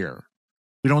kind here.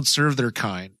 We don't serve their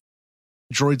kind.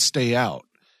 Droids stay out.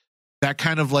 That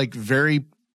kind of like very,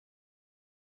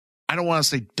 I don't want to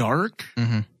say dark,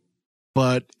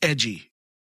 but edgy.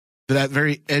 That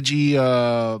very edgy,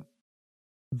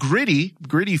 gritty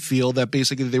feel that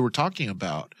basically they were talking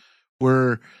about,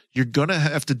 where you're going to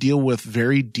have to deal with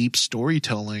very deep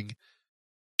storytelling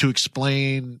to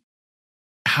explain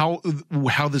how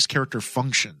this character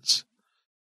functions.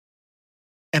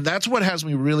 And that's what has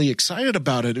me really excited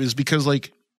about it, is because,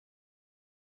 like,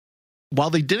 while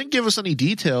they didn't give us any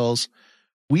details,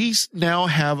 we now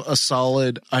have a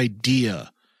solid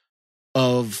idea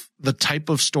of the type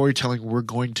of storytelling we're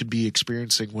going to be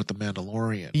experiencing with The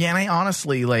Mandalorian. Yeah, and I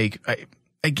honestly,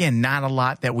 again, not a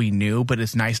lot that we knew, but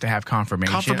it's nice to have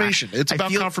confirmation. It's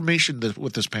about confirmation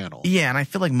with this panel. Yeah, and I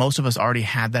feel like most of us already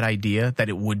had that idea that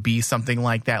it would be something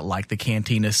like that, like the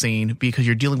cantina scene, because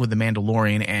you're dealing with The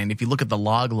Mandalorian, and if you look at the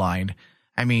log line,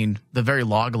 I mean, the very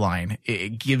log line,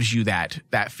 it gives you that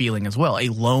feeling as well. A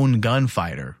lone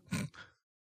gunfighter.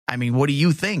 I mean, what do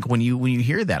you think when you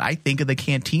hear that? I think of the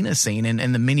cantina scene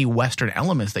and the many Western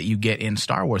elements that you get in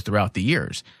Star Wars throughout the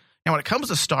years. Now, when it comes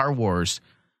to Star Wars,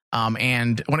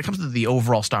 And when it comes to the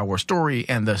overall Star Wars story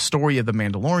and the story of the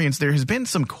Mandalorians, there has been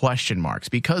some question marks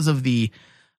because of I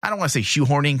don't want to say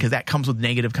shoehorning because that comes with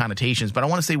negative connotations, but I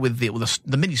want to say with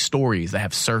the many stories that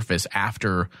have surfaced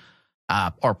after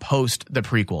or post the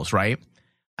prequels, right?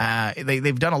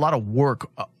 They've done a lot of work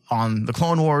on the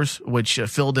Clone Wars, which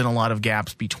filled in a lot of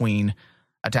gaps between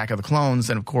Attack of the Clones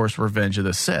and, of course, Revenge of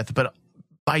the Sith. But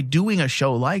by doing a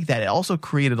show like that, it also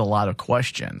created a lot of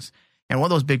questions. And one of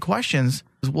those big questions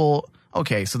is, well,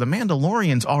 okay, so the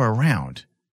Mandalorians are around.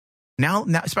 Now,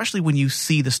 especially when you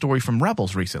see the story from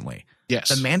Rebels recently. Yes.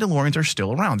 The Mandalorians are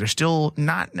still around. They're still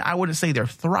not, I wouldn't say they're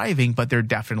thriving, but they're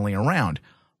definitely around.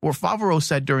 Where Favreau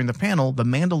said during the panel, the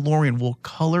Mandalorian will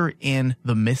color in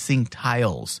the missing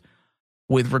tiles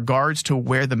with regards to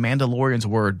where the Mandalorians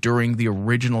were during the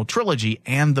original trilogy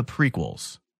and the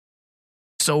prequels.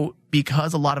 So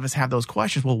because a lot of us have those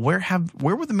questions, well, where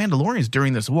were the Mandalorians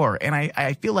during this war? And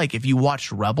I feel like if you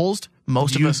watched Rebels,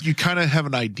 most of us... You kind of have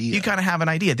an idea. You kind of have an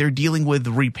idea. They're dealing with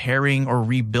repairing or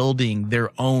rebuilding their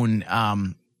own...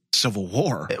 Civil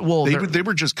War. Well, they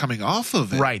were just coming off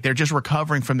of it. Right. They're just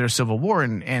recovering from their Civil War.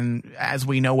 And as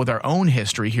we know with our own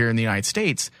history here in the United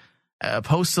States,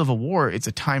 post-Civil War, it's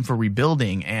a time for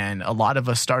rebuilding. And a lot of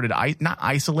us started not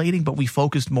isolating, but we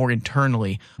focused more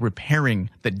internally, repairing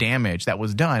the damage that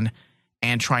was done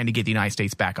and trying to get the United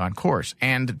States back on course.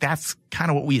 And that's kind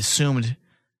of what we assumed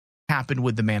happened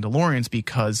with the Mandalorians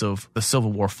because of the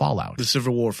Civil War fallout. The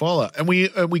Civil War fallout. And we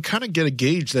kind of get a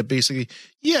gauge that basically,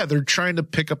 yeah, they're trying to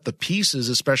pick up the pieces,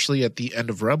 especially at the end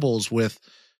of Rebels with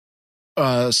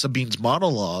Sabine's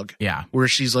monologue. Yeah. Where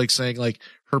she's like saying like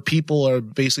her people are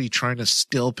basically trying to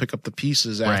still pick up the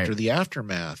pieces after the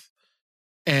aftermath.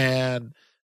 And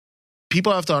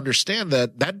people have to understand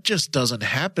that just doesn't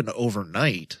happen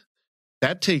overnight.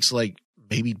 That takes like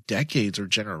maybe decades or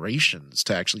generations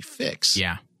to actually fix.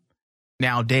 Yeah.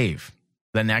 Now, Dave,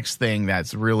 the next thing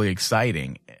that's really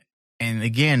exciting, and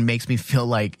again, makes me feel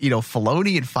like,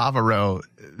 Filoni and Favreau,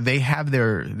 they have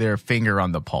their finger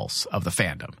on the pulse of the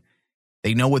fandom.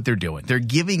 They know what they're doing. They're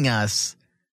giving us,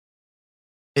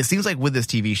 it seems like with this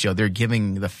TV show, they're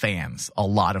giving the fans a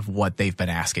lot of what they've been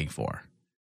asking for.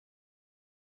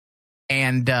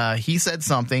 And he said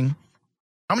something.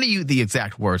 I'm going to use the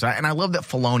exact words. And I love that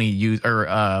Filoni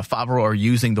Favreau are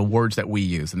using the words that we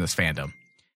use in this fandom.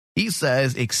 He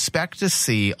says, expect to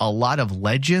see a lot of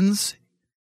legends,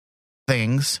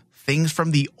 things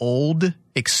from the old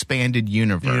expanded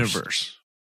universe.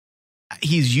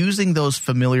 He's using those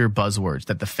familiar buzzwords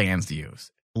that the fans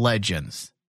use.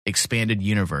 Legends, expanded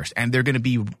universe. And they're going to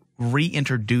be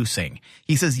reintroducing.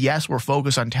 He says, yes, we're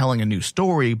focused on telling a new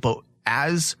story, but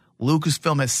as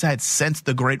Lucasfilm has said since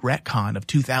the Great Retcon of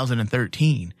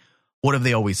 2013, what have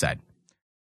they always said?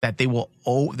 That they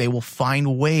will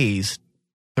find ways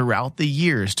throughout the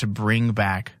years to bring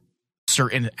back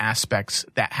certain aspects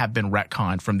that have been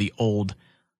retconned from the old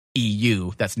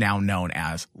EU that's now known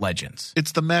as Legends.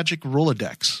 It's the magic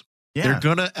Rolodex. Yeah. They're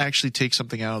going to actually take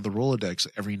something out of the Rolodex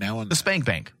every now and then. The Spank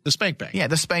Bank. The Spank Bank. Yeah,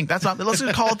 the Spank. That's not, let's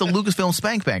just call it the Lucasfilm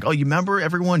Spank Bank. Oh, you remember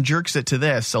everyone jerks it to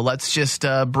this, so let's just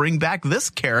bring back this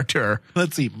character.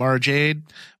 Let's see. Marjade.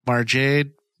 What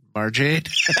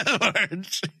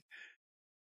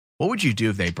would you do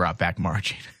if they brought back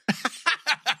Marjade?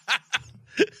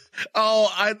 Oh,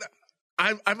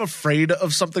 I'm afraid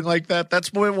of something like that.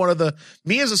 That's one of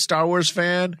me as a Star Wars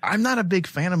fan. I'm not a big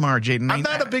fan of Marjade. I'm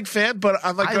not a big fan, but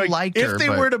I'm like, I liked her, if they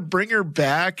were to bring her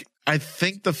back, I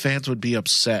think the fans would be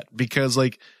upset because,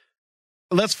 like,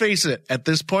 let's face it, at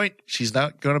this point, she's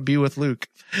not going to be with Luke.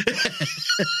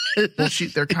 Well,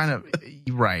 they're kind of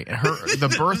right.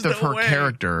 The birth of her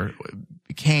character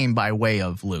came by way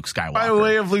of Luke Skywalker. By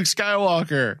way of Luke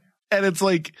Skywalker, and it's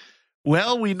like,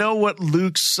 well, we know what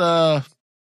Luke's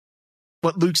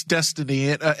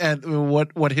destiny and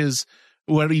what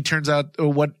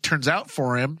turns out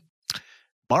for him.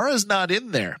 Mara's not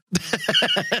in there.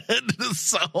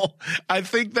 So I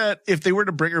think that if they were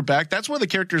to bring her back, that's one of the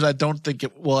characters I don't think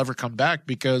it will ever come back,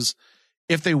 because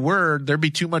if they were, there'd be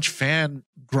too much fan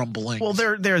grumbling. Well,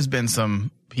 there's been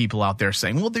some people out there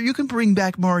saying, well, you can bring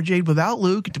back Mara Jade without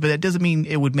Luke, but that doesn't mean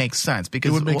it would make sense,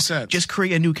 because it would make sense. Just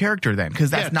create a new character then,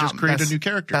 because that's not just create a new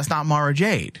character. That's not Mara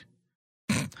Jade.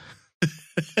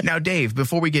 Now, Dave,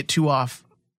 before we get too off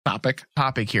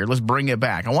topic here, let's bring it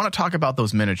back. I want to talk about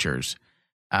those miniatures.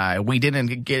 We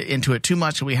didn't get into it too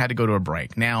much, so we had to go to a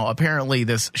break. Now, apparently,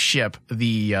 this ship,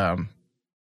 the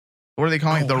what are they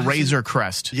calling it? The Razor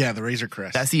Crest. Yeah, the Razor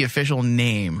Crest. That's the official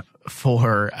name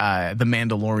for the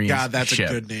Mandalorian. God, that's ship.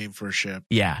 a good name for a ship.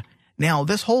 Yeah. Now,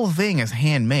 this whole thing is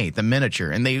handmade, the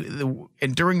miniature, and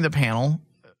during the panel,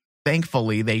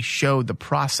 thankfully, they showed the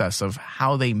process of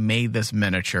how they made this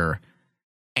miniature,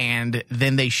 and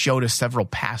then they showed us several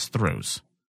pass-throughs.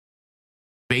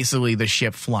 Basically, the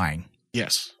ship flying.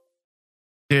 Yes.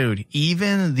 Dude,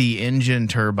 even the engine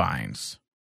turbines,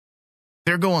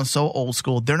 they're going so old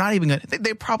school. They're not even going to,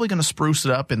 they're probably going to spruce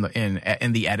it up in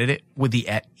the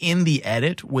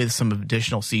edit with some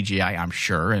additional CGI, I'm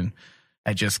sure, and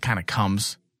that just kind of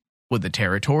comes with the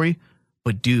territory.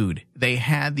 But dude, they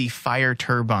had the fire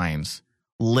turbines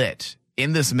lit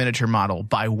in this miniature model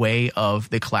by way of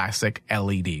the classic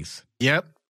LEDs. Yep.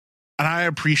 And I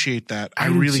appreciate that. I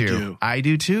really do. I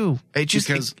do too. It just,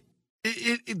 because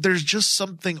there's just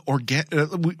something organic.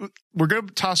 We're going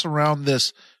to toss around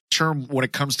this term when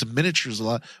it comes to miniatures a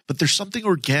lot, but there's something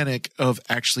organic of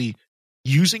actually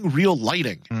using real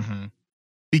lighting. Mm-hmm.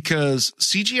 Because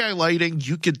CGI lighting,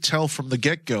 you could tell from the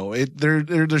get-go,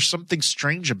 there's something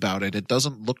strange about it. It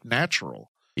doesn't look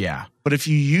natural. Yeah. But if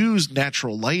you use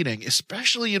natural lighting,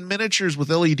 especially in miniatures with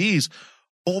LEDs,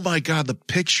 oh my God, the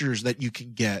pictures that you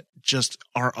can get just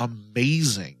are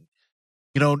amazing.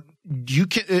 You know, you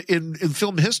can in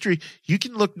film history, you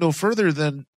can look no further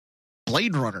than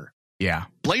Blade Runner. Yeah.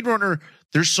 Blade Runner,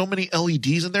 there's so many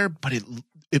LEDs in there, but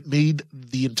it made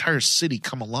the entire city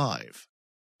come alive.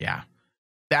 Yeah.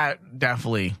 That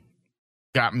definitely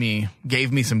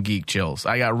gave me some geek chills.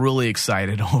 I got really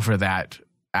excited over that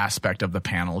aspect of the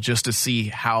panel just to see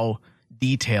how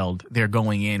detailed they're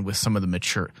going in with some of the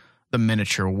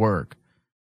miniature work.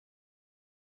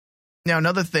 Now,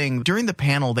 another thing, during the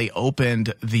panel, they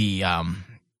opened the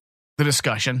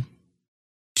discussion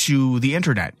to the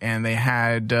internet, and they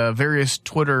had various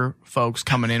Twitter folks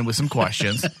coming in with some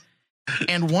questions.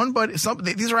 And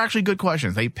these are actually good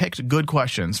questions. They picked good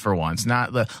questions for once,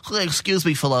 not the, excuse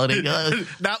me, Filoni.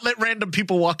 Not let random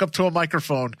people walk up to a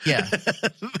microphone. Yeah,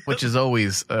 which is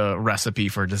always a recipe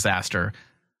for disaster.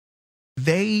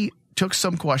 They took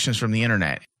some questions from the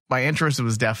internet. My interest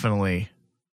was definitely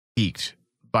piqued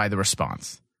by the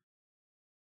response.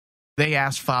 They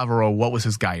asked Favreau what was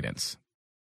his guidance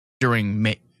during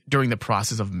the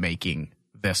process of making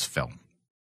this film.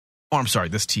 Oh, I'm sorry,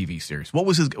 this TV series.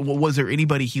 Was there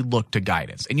anybody he looked to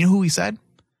guidance? And you know who he said?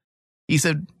 He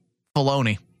said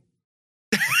Filoni.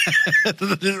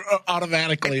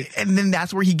 Automatically. And then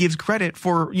that's where he gives credit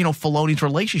for, Filoni's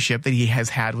relationship that he has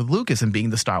had with Lucas and being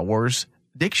the Star Wars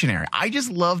dictionary. I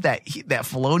just love that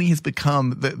Filoni has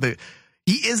become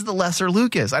he is the lesser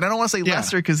Lucas. I don't want to say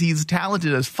lesser because he's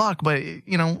talented as fuck, but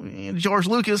George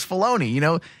Lucas,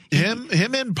 Filoni,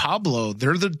 him and Pablo,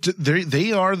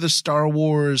 they are the Star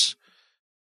Wars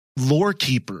lore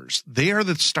keepers. They are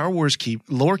the Star Wars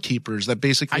lore keepers that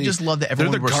basically. I just love that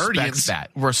everyone respects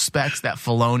that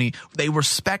Filoni. They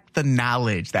respect the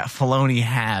knowledge that Filoni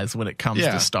has when it comes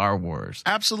to Star Wars.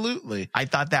 Absolutely. I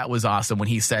thought that was awesome when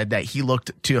he said that he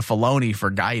looked to Filoni for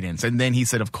guidance, and then he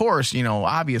said, of course,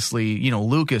 obviously,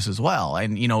 Lucas as well,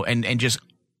 and just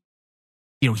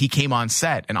he came on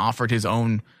set and offered his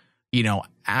own.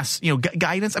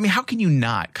 Guidance. I mean, how can you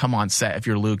not come on set if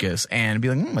you're Lucas and be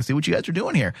like, I see what you guys are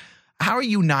doing here. How are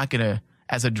you not going to,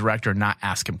 as a director, not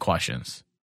ask him questions?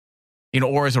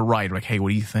 Or as a writer, like, hey, what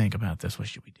do you think about this? What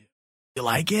should we do? You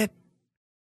like it?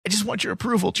 I just want your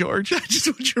approval, George. I just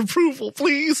want your approval,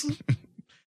 please.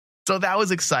 So that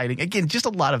was exciting. Again, just a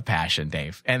lot of passion,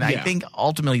 Dave. And I think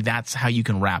ultimately that's how you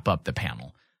can wrap up the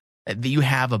panel. You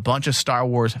have a bunch of Star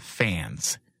Wars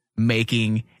fans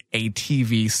making a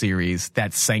TV series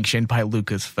that's sanctioned by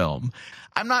Lucasfilm.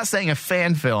 I'm not saying a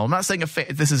fan film. I'm not saying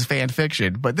this is fan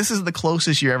fiction, but this is the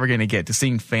closest you're ever going to get to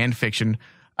seeing fan fiction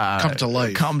come to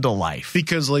life.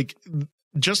 Because,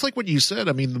 just like what you said,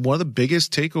 I mean, one of the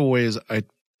biggest takeaways I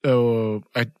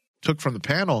took from the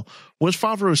panel was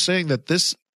Favreau saying that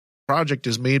this project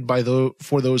is made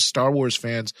for those Star Wars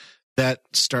fans that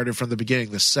started from the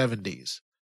beginning, the 70s,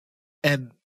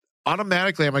 and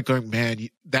automatically I'm like going, man,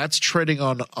 that's treading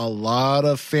on a lot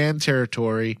of fan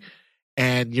territory,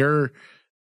 and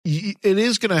it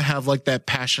is going to have that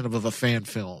passion of a fan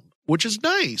film, which is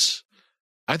nice.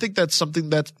 I think that's something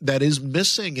that is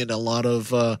missing in a lot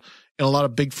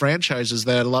of big franchises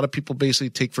that a lot of people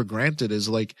basically take for granted, is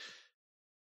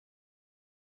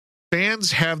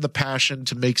fans have the passion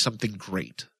to make something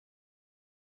great.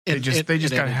 They just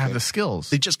got to have the skills.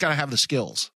 They just got to have the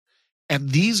skills. And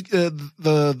these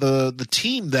the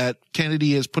team that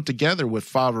Kennedy has put together with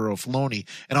Favreau, Filoni,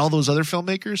 and all those other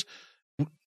filmmakers,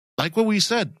 like what we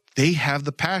said, they have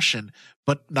the passion,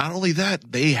 but not only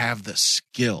that, they have the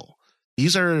skill.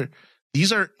 These are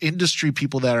industry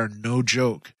people that are no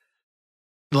joke.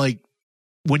 Like,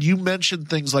 when you mention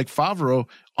things like Favreau,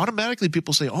 automatically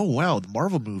people say, "Oh wow, the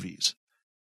Marvel movies."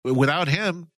 Without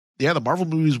him, the Marvel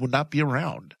movies would not be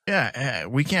around. Yeah,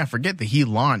 we can't forget that he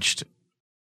launched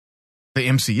the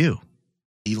MCU.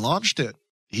 He launched it.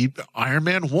 Iron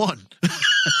Man 1.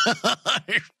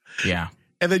 Yeah.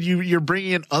 And then you're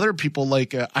bringing in other people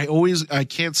like I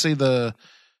can't say the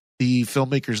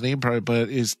filmmaker's name probably, but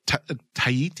is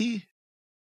Taiti?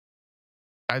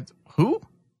 Who?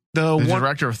 The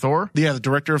director of Thor? Yeah, the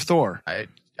director of Thor. I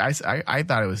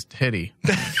thought it was Titty.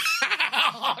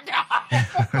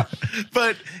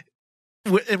 But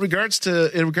in regards to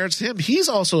him, he's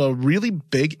also a really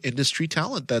big industry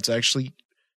talent that's actually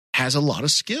has a lot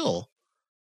of skill.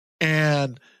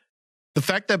 And the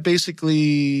fact that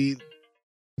basically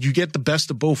you get the best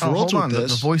of both worlds with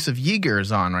this. The voice of Yeager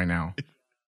is on right now.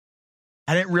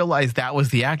 I didn't realize that was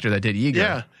the actor that did Yeager.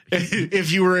 Yeah.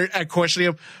 If you were questioning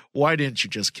him, why didn't you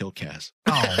just kill Kaz?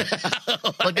 Oh,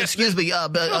 like, excuse me,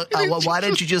 why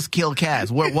didn't you just kill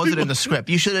Kaz? Where was it in the script?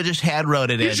 You should have just hand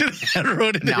wrote it in.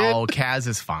 No, Kaz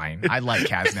is fine. I like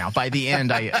Kaz now. By the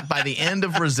end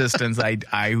of Resistance,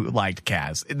 I liked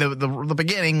Kaz. The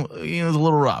beginning, it was a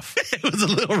little rough. It was a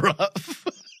little rough.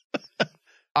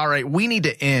 All right, we need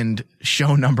to end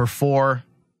show number 4.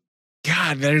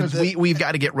 God, we've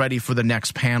got to get ready for the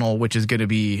next panel, which is going to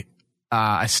be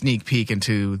a sneak peek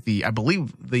into I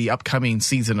believe the upcoming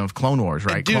season of Clone Wars,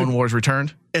 right? Clone Wars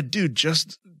Returned. And dude,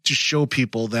 just to show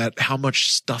people that how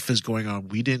much stuff is going on,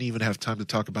 we didn't even have time to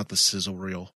talk about the sizzle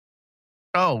reel.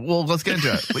 Oh, well, let's get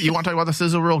into it. You want to talk about the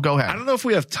sizzle reel? Go ahead. I don't know if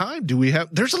we have time. Do we have?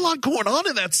 There's a lot going on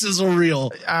in that sizzle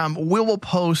reel. We will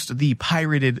post the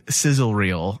pirated sizzle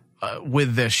reel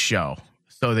with this show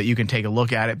so that you can take a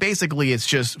look at it. Basically, it's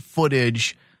just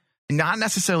footage. Not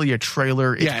necessarily a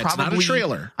trailer. It's not a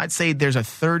trailer. I'd say there's a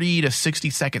 30 to 60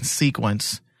 second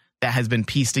sequence that has been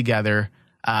pieced together,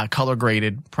 color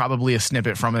graded, probably a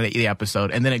snippet from the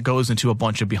episode, and then it goes into a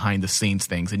bunch of behind the scenes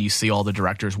things, and you see all the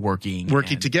directors working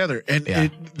together. And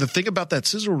the thing about that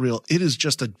sizzle reel, it is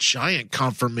just a giant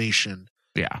confirmation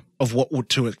of what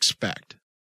to expect.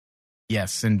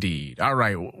 Yes, indeed. All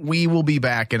right. We will be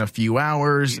back in a few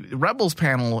hours. Rebels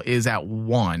panel is at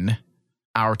 1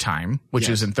 our time, which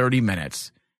is in 30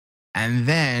 minutes. And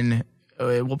then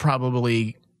we'll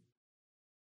probably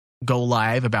go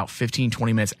live about 15,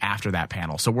 20 minutes after that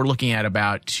panel. So we're looking at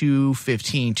about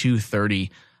 2:15,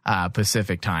 2:30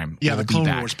 Pacific time. Yeah, the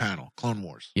Clone Wars panel. Clone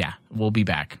Wars. Yeah, we'll be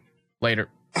back later.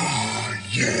 Ah,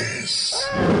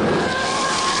 yes.